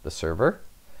the server.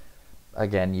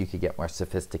 Again, you could get more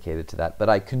sophisticated to that, but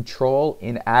I control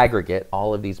in aggregate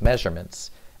all of these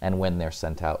measurements and when they're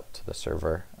sent out to the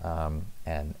server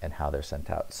and how they're sent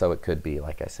out. So it could be,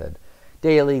 like I said,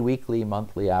 daily, weekly,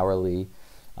 monthly, hourly,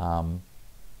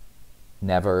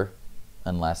 never,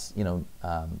 unless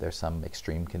there's some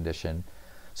extreme condition.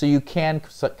 So you can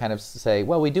kind of say,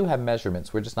 well, we do have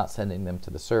measurements, we're just not sending them to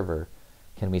the server.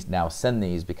 Can we now send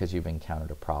these because you've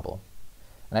encountered a problem?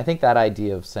 And I think that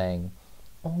idea of saying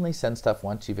only send stuff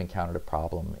once you've encountered a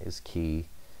problem is key,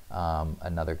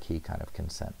 another key kind of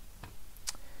consent.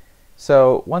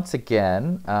 So once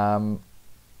again, I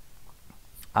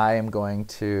am going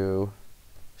to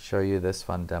show you this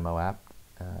fun demo app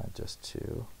just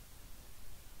to,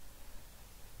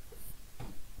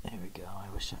 there we go,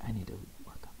 I need to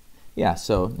work on it. Yeah,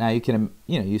 so now you can,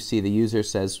 you see the user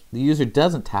says, the user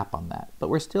doesn't tap on that, but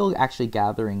we're still actually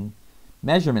gathering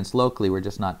measurements locally, we're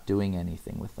just not doing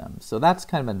anything with them. So that's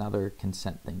kind of another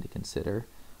consent thing to consider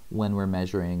when we're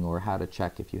measuring, or how to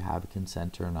check if you have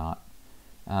consent or not.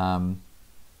 And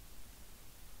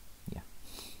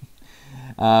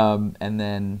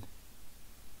then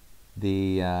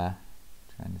the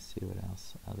trying to see what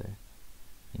else other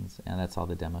things, and that's all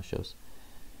the demo shows.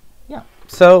 Yeah,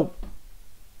 so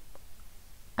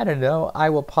I don't know, I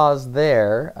will pause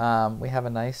there. We have a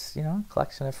nice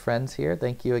collection of friends here.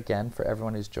 Thank you again for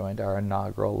everyone who's joined our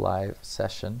inaugural live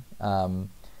session.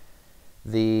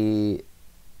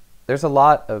 There's a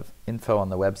lot of info on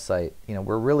the website.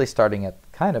 We're really starting at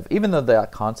kind of, even though the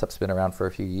concept's been around for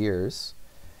a few years,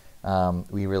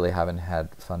 we really haven't had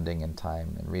funding and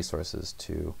time and resources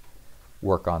to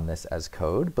work on this as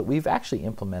code, but we've actually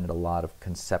implemented a lot of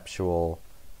conceptual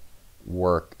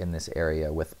work in this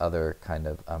area with other kind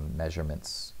of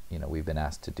measurements we've been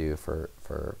asked to do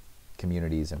for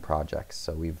communities and projects.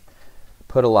 So we've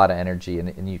put a lot of energy,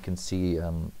 and you can see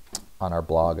on our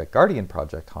blog at Guardian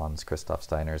Project, Hans Christoph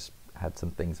Steiner's had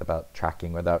some things about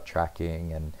tracking without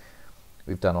tracking, and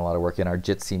we've done a lot of work in our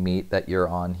Jitsi meet that you're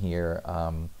on here,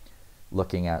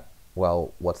 looking at,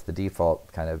 well, what's the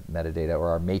default kind of metadata, or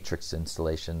our matrix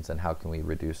installations, and how can we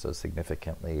reduce those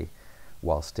significantly,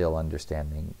 while still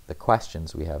understanding the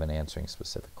questions we have and answering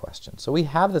specific questions. So we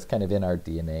have this kind of in our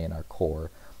DNA and our core,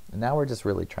 and now we're just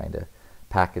really trying to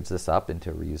package this up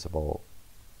into a reusable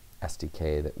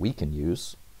SDK that we can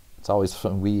use. It's always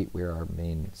fun. We're our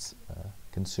main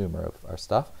consumer of our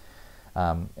stuff,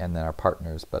 and then our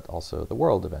partners, but also the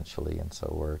world eventually. And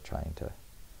so we're trying to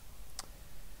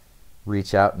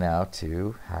reach out now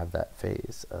to have that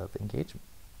phase of engagement.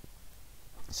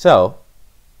 So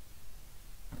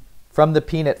from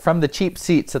the cheap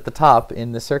seats at the top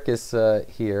in the circus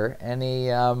here, any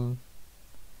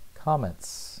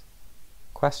comments,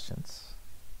 questions,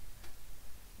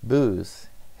 boos,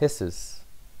 hisses?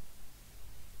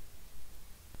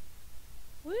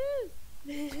 Woo!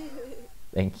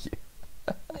 Thank you.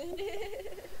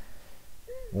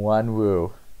 One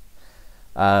woo.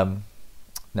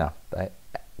 No,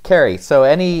 Carrie. So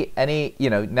any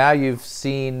now you've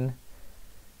seen.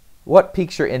 What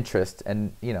piques your interest,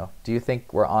 and do you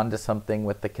think we're onto something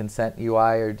with the consent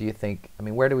UI, or do you think,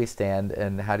 where do we stand,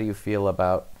 and how do you feel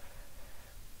about?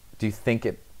 Do you think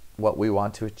what we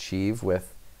want to achieve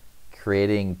with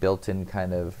creating built-in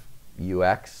kind of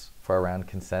UX for around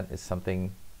consent is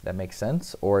something that makes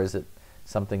sense, or is it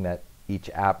something that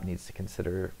each app needs to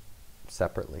consider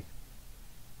separately?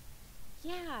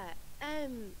 Yeah,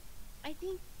 I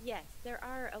think yes, there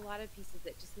are a lot of pieces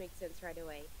that just make sense right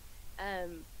away.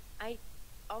 I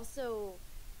also,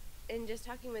 in just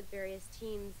talking with various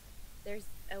teams, there's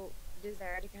a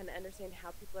desire to kind of understand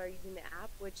how people are using the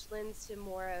app, which lends to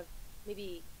more of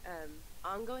maybe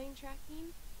ongoing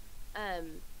tracking.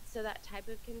 So that type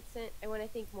of consent, I want to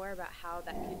think more about how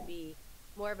that could be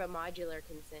more of a modular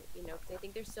consent, because I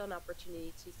think there's still an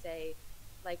opportunity to say,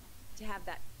 like, to have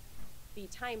that be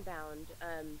time bound,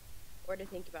 or to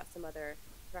think about some other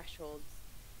thresholds.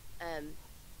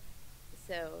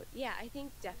 So yeah, I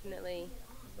think definitely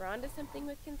we're onto something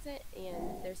with consent,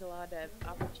 and there's a lot of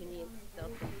opportunity and still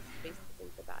space to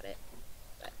think about it.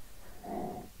 But.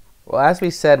 Well, as we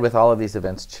said with all of these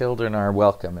events, children are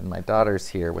welcome, and my daughter's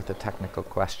here with a technical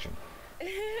question.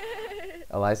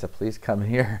 Eliza, please come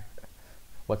here.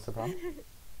 What's the problem? Nobody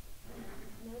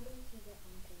can get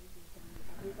on Zoom.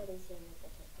 Everybody's Zoom is a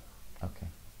ticket. Okay.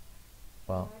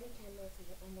 Well. There are already 10 minutes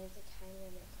and there's a time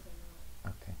limit to the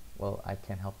night. Okay. Well, I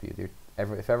can't help you.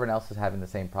 If everyone else is having the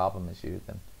same problem as you,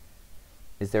 then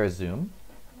is there a Zoom?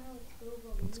 No, it's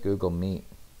Google Meet. It's Google Meet.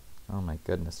 Oh my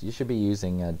goodness. You should be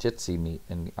using Jitsi Meet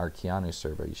in our Keanu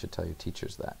server. You should tell your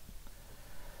teachers that.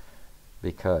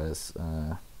 Because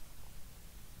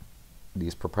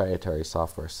these proprietary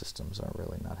software systems are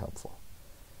really not helpful.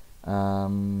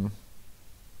 10:30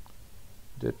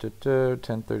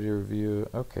 review.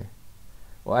 Okay.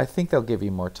 Well, I think they'll give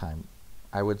you more time.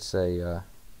 I would say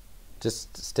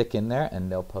just stick in there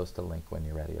and they'll post a link when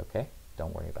you're ready, okay?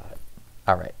 Don't worry about it.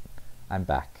 All right. I'm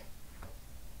back.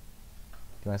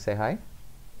 Do you want to say hi?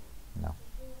 No.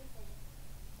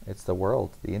 It's the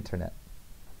world, the internet.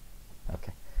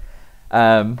 Okay.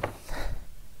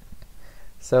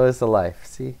 So is the life.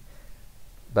 See?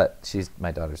 But my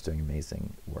daughter's doing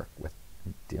amazing work with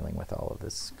dealing with all of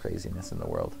this craziness in the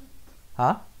world.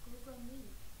 Huh? Google Meet.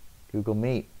 Google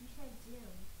Meet. You said Zoom.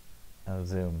 Oh,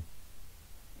 Zoom.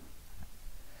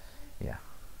 Yeah.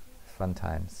 Fun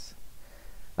times.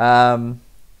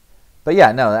 But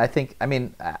yeah, no, I think,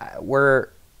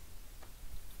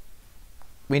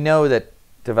 we know that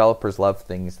developers love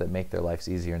things that make their lives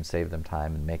easier and save them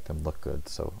time and make them look good.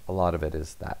 So a lot of it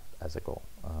is that as a goal.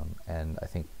 And I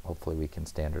think hopefully we can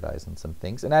standardize on some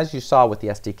things. And as you saw with the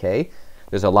SDK,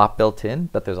 there's a lot built in,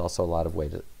 but there's also a lot of way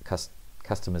to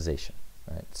customization,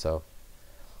 right? So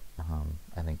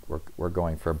I think we're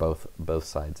going for both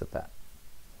sides of that.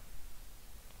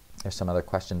 There's some other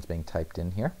questions being typed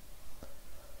in here.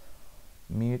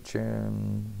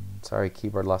 Sorry,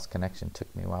 keyboard lost connection.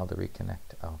 Took me a while to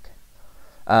reconnect. Oh, okay.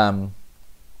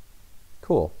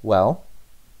 Cool. Well,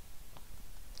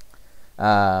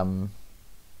 and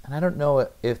I don't know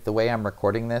if the way I'm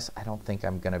recording this, I don't think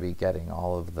I'm going to be getting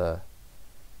all of the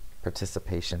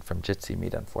participation from Jitsi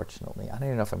Meet, unfortunately. I don't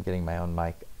even know if I'm getting my own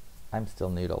mic. I'm still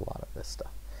new to a lot of this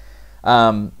stuff.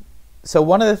 So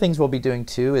one of the things we'll be doing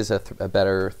too is a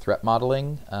better threat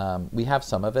modeling. We have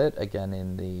some of it, again,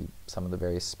 in some of the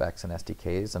various specs and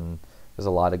SDKs, and there's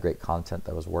a lot of great content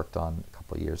that was worked on a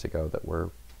couple of years ago that we're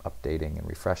updating and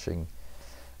refreshing.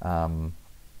 But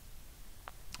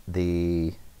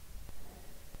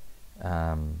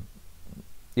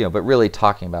really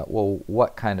talking about, well,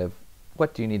 what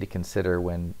do you need to consider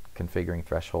when configuring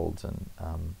thresholds, and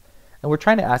we're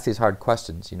trying to ask these hard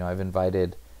questions. I've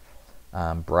invited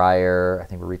Breyer. I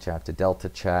think we're reaching out to Delta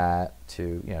Chat,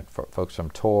 to folks from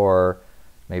Tor,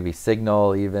 maybe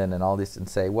Signal even, and all these, and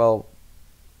say, well,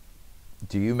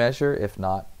 do you measure? If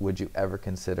not, would you ever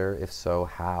consider? If so,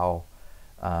 how?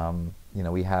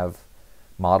 We have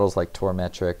models like Tor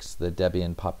Metrics, the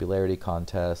Debian popularity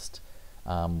contest,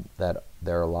 that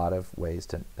there are a lot of ways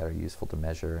that are useful to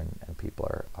measure, and people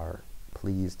are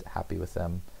pleased, happy with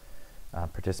them,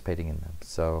 participating in them.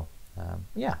 So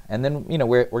yeah, and then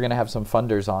we're going to have some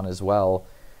funders on as well.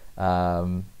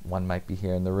 One might be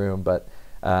here in the room, but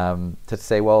to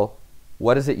say, well,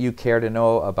 what is it you care to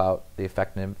know about the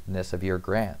effectiveness of your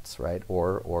grants, right,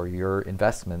 or your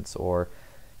investments, or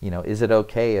is it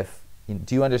okay if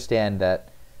do you understand that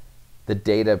the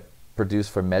data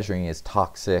produced for measuring is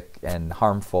toxic and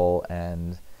harmful,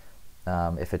 and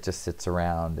if it just sits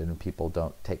around and people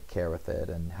don't take care with it,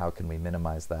 and how can we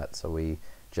minimize that so we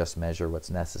just measure what's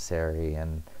necessary?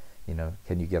 And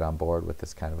can you get on board with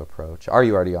this kind of approach? Are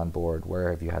you already on board? Where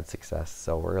have you had success?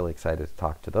 So we're really excited to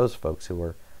talk to those folks who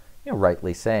are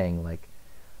rightly saying, like,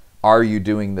 are you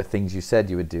doing the things you said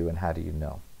you would do, and how do you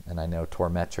know? And I know Tor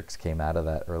Metrics came out of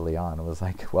that early on. It was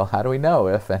like, well, how do we know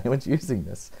if anyone's using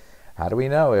this? How do we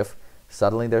know if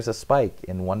suddenly there's a spike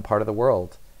in one part of the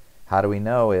world? How do we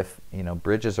know if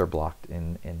bridges are blocked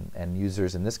and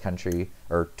users in this country,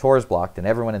 or Tor is blocked and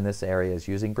everyone in this area is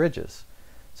using bridges?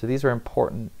 So these are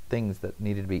important things that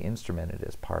needed to be instrumented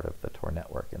as part of the Tor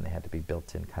network, and they had to be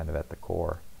built in kind of at the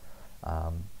core.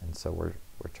 And so we're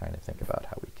trying to think about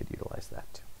how we could utilize that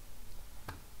too.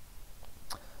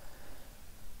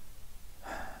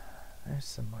 There's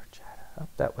some more chat. Oh,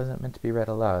 that wasn't meant to be read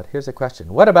aloud. Here's a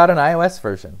question. What about an iOS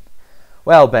version?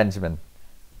 Well, Benjamin,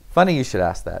 funny you should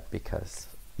ask that, because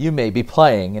you may be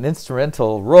playing an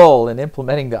instrumental role in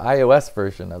implementing the iOS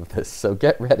version of this, so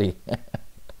get ready.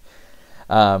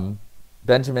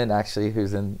 Benjamin, actually,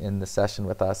 who's in the session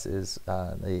with us, is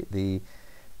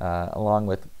along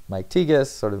with Mike Tigas,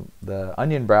 sort of the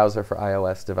Onion browser for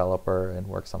iOS developer, and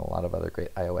works on a lot of other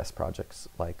great iOS projects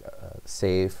like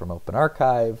Save from Open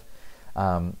Archive,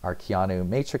 our Keanu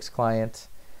Matrix client,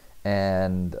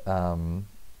 and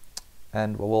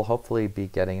we'll hopefully be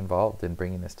getting involved in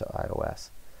bringing this to iOS.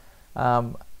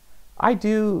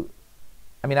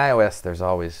 iOS, there's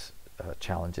always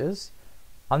challenges.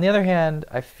 On the other hand,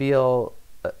 I feel,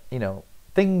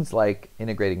 things like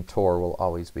integrating Tor will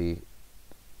always be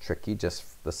tricky,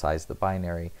 just the size of the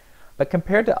binary. But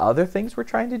compared to other things we're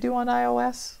trying to do on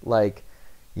iOS, like,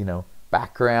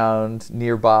 background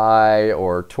nearby,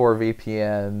 or Tor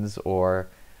VPNs, or,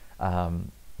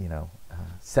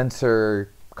 sensor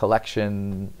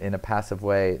collection in a passive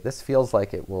way, this feels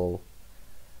like it will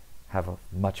have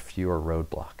much fewer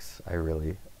roadblocks, I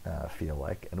really feel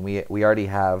like. And we already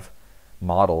have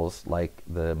models like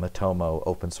the Matomo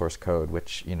open source code,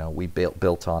 which we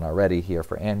built on already here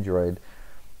for Android.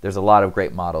 There's a lot of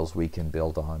great models we can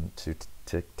build on to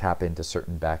tap into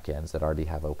certain backends that already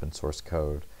have open source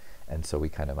code, and so we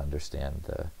kind of understand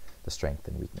the strength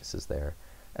and weaknesses there.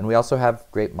 And we also have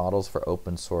great models for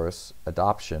open source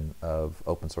adoption of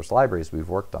open source libraries we've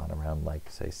worked on around, like,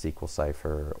 say, SQL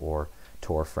Cipher or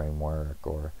Tor framework,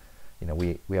 or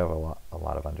we have a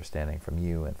lot of understanding from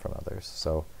you and from others.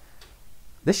 So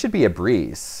this should be a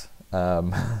breeze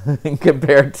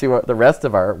compared to the rest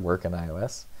of our work in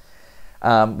iOS.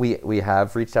 We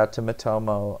have reached out to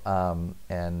Matomo,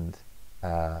 and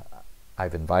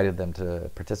I've invited them to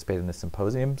participate in the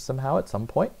symposium somehow at some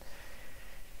point.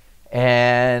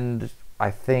 And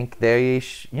I think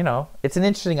it's an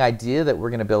interesting idea that we're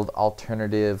going to build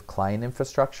alternative client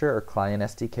infrastructure or client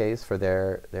SDKs for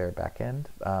their backend.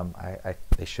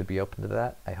 They should be open to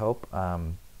that, I hope.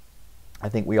 I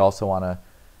think we also want to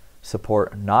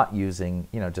support not using,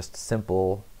 just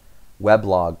simple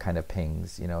weblog kind of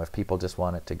pings. If people just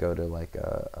want it to go to like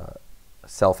a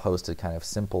self-hosted kind of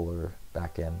simpler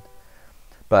backend.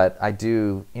 But I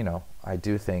do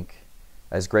think,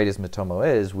 as great as Matomo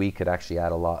is, we could actually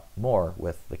add a lot more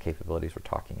with the capabilities we're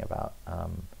talking about,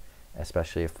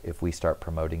 especially if we start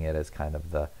promoting it as kind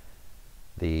of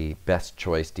the best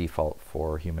choice default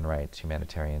for human rights,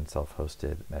 humanitarian,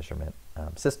 self-hosted measurement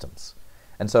systems.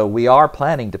 And so we are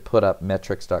planning to put up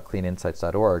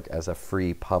metrics.cleaninsights.org as a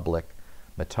free public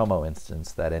Matomo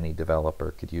instance that any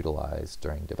developer could utilize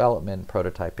during development,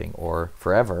 prototyping, or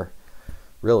forever,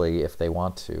 really, if they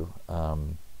want to.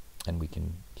 And we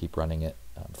can keep running it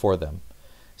for them.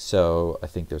 So I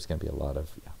think there's going to be a lot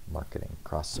of marketing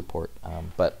cross-support.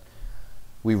 But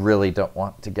we really don't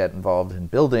want to get involved in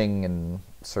building and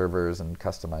servers and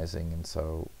customizing, and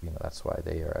so that's why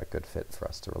they are a good fit for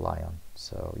us to rely on.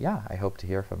 So yeah, I hope to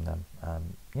hear from them.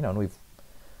 And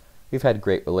we've had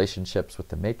great relationships with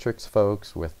the Matrix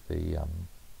folks, with the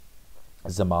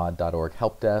Zamad.org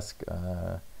help desk,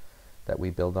 that we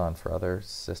build on for other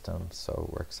systems. So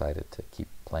we're excited to keep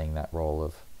playing that role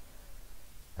of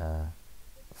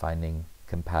finding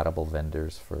compatible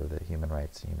vendors for the human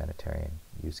rights and humanitarian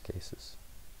use cases.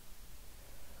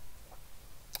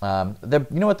 You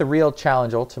know what the real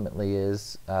challenge ultimately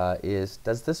is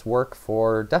does this work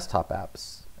for desktop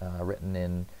apps written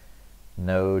in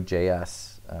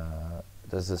Node.js?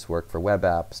 Does this work for web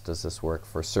apps? Does this work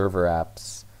for server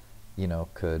apps? You know,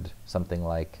 could something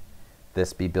like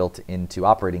this be built into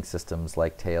operating systems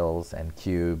like Tails and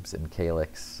Cubes and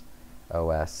Calyx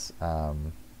OS?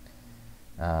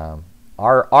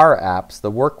 Our apps,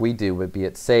 the work we do would be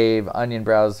at Save, Onion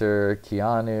Browser,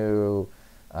 Keanu,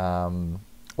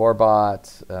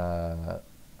 Orbot,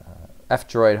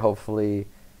 F-Droid, hopefully.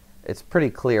 It's pretty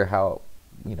clear how,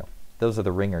 you know, those are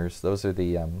the ringers. Those are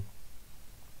the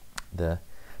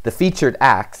featured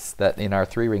acts that in our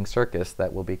 3-ring circus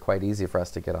that will be quite easy for us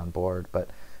to get on board. But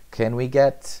can we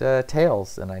get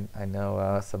Tails? And I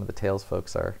know some of the Tails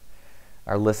folks are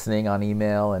listening on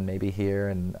email and maybe here,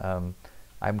 and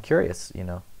I'm curious, you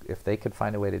know, if they could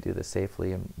find a way to do this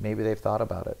safely, and maybe they've thought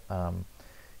about it.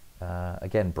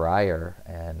 Again, Briar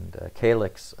and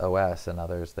Calyx OS and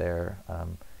others there.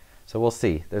 So we'll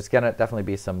see. There's gonna definitely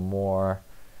be some more.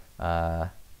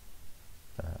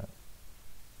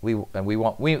 We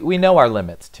know our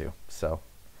limits too. So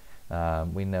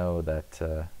we know that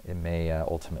it may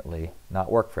ultimately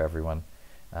not work for everyone,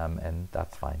 and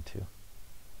that's fine too.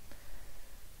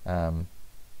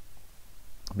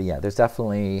 But yeah, there's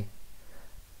definitely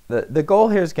the goal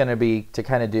here is going to be to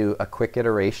kind of do a quick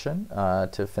iteration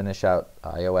to finish out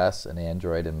iOS and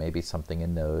Android and maybe something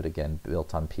in Node, again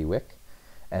built on Piwik,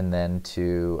 and then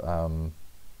to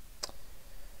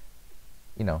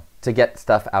you know, to get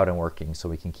stuff out and working so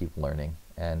we can keep learning,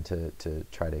 and to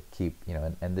try to keep, you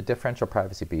know, and the differential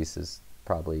privacy piece is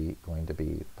probably going to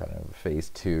be kind of phase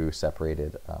 2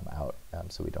 separated out,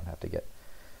 so we don't have to get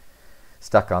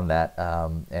stuck on that,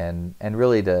 and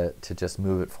really to just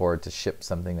move it forward to ship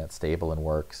something that's stable and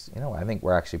works. You know, I think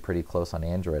we're actually pretty close on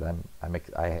Android.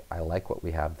 I like what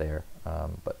we have there,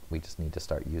 but we just need to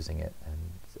start using it and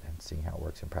seeing how it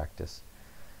works in practice.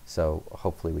 So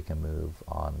hopefully we can move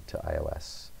on to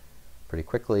iOS pretty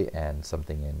quickly, and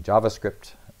something in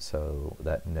JavaScript so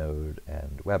that Node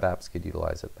and web apps could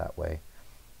utilize it that way,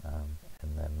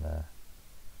 and then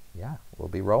yeah, we'll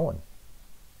be rolling.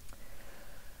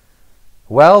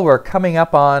 Well, we're coming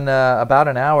up on about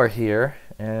an hour here,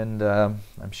 and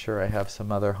I'm sure I have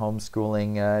some other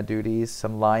homeschooling duties,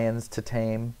 some lions to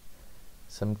tame,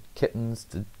 some kittens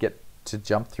to get to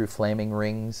jump through flaming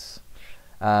rings.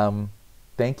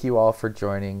 Thank you all for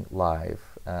joining live.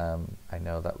 I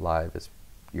know that live is,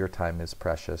 your time is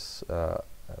precious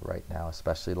right now,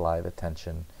 especially live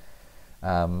attention.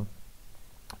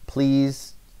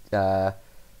 Please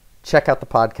check out the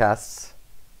podcasts.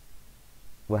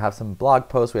 We'll have some blog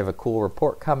posts. We have a cool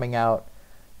report coming out.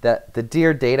 That the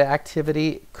Dear Data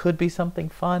activity could be something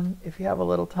fun if you have a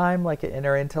little time, like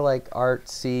enter into like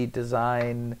artsy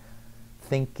design,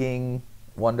 thinking,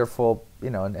 wonderful, you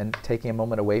know, and taking a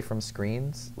moment away from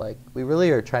screens. Like, we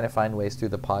really are trying to find ways through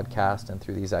the podcast and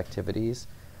through these activities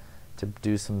to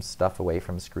do some stuff away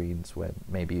from screens when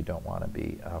maybe you don't want to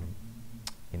be,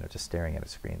 you know, just staring at a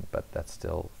screen, but that's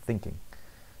still thinking.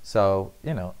 So,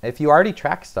 you know, if you already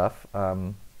track stuff,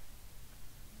 you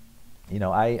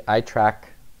know, I track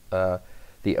the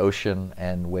ocean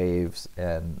and waves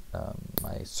and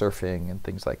my surfing and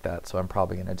things like that. So I'm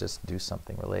probably going to just do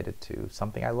something related to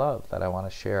something I love that I want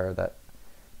to share, that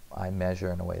I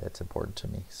measure in a way that's important to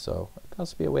me. So it could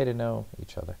also be a way to know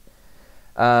each other.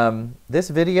 This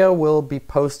video will be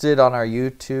posted on our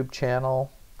YouTube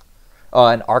channel,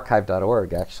 and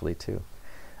archive.org actually too,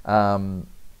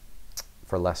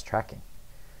 for less tracking.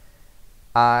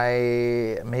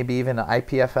 Maybe even an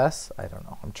IPFS. I don't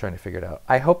know. I'm trying to figure it out.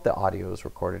 I hope the audio is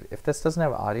recorded. If this doesn't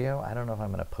have audio, I don't know if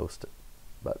I'm going to post it,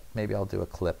 but maybe I'll do a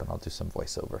clip and I'll do some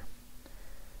voiceover.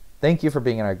 Thank you for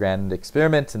being in our grand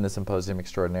experiment in the Symposium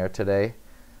Extraordinaire today.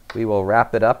 We will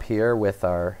wrap it up here with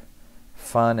our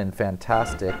fun and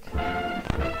fantastic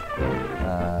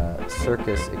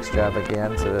circus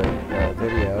extravaganza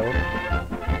video.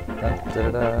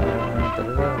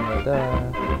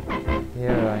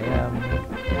 Here I am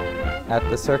at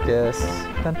the circus.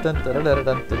 Dun, dun, dun, dun, dun,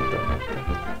 dun, dun.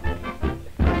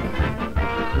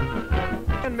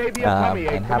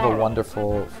 And have a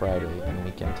wonderful Friday and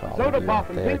weekend to all of you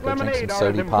out there. Go drink some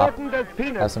soda pop,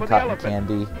 have some cotton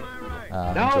candy,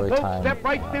 enjoy time. Step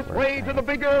right this way to the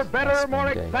bigger, better, more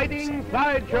exciting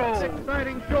sideshow.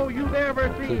 Exciting show you've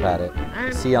ever seen. Keep at it.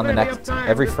 See you on the next,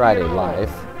 every Friday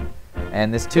live.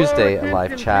 And this Tuesday, a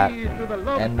live chat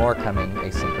and more coming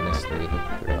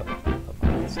asynchronously throughout.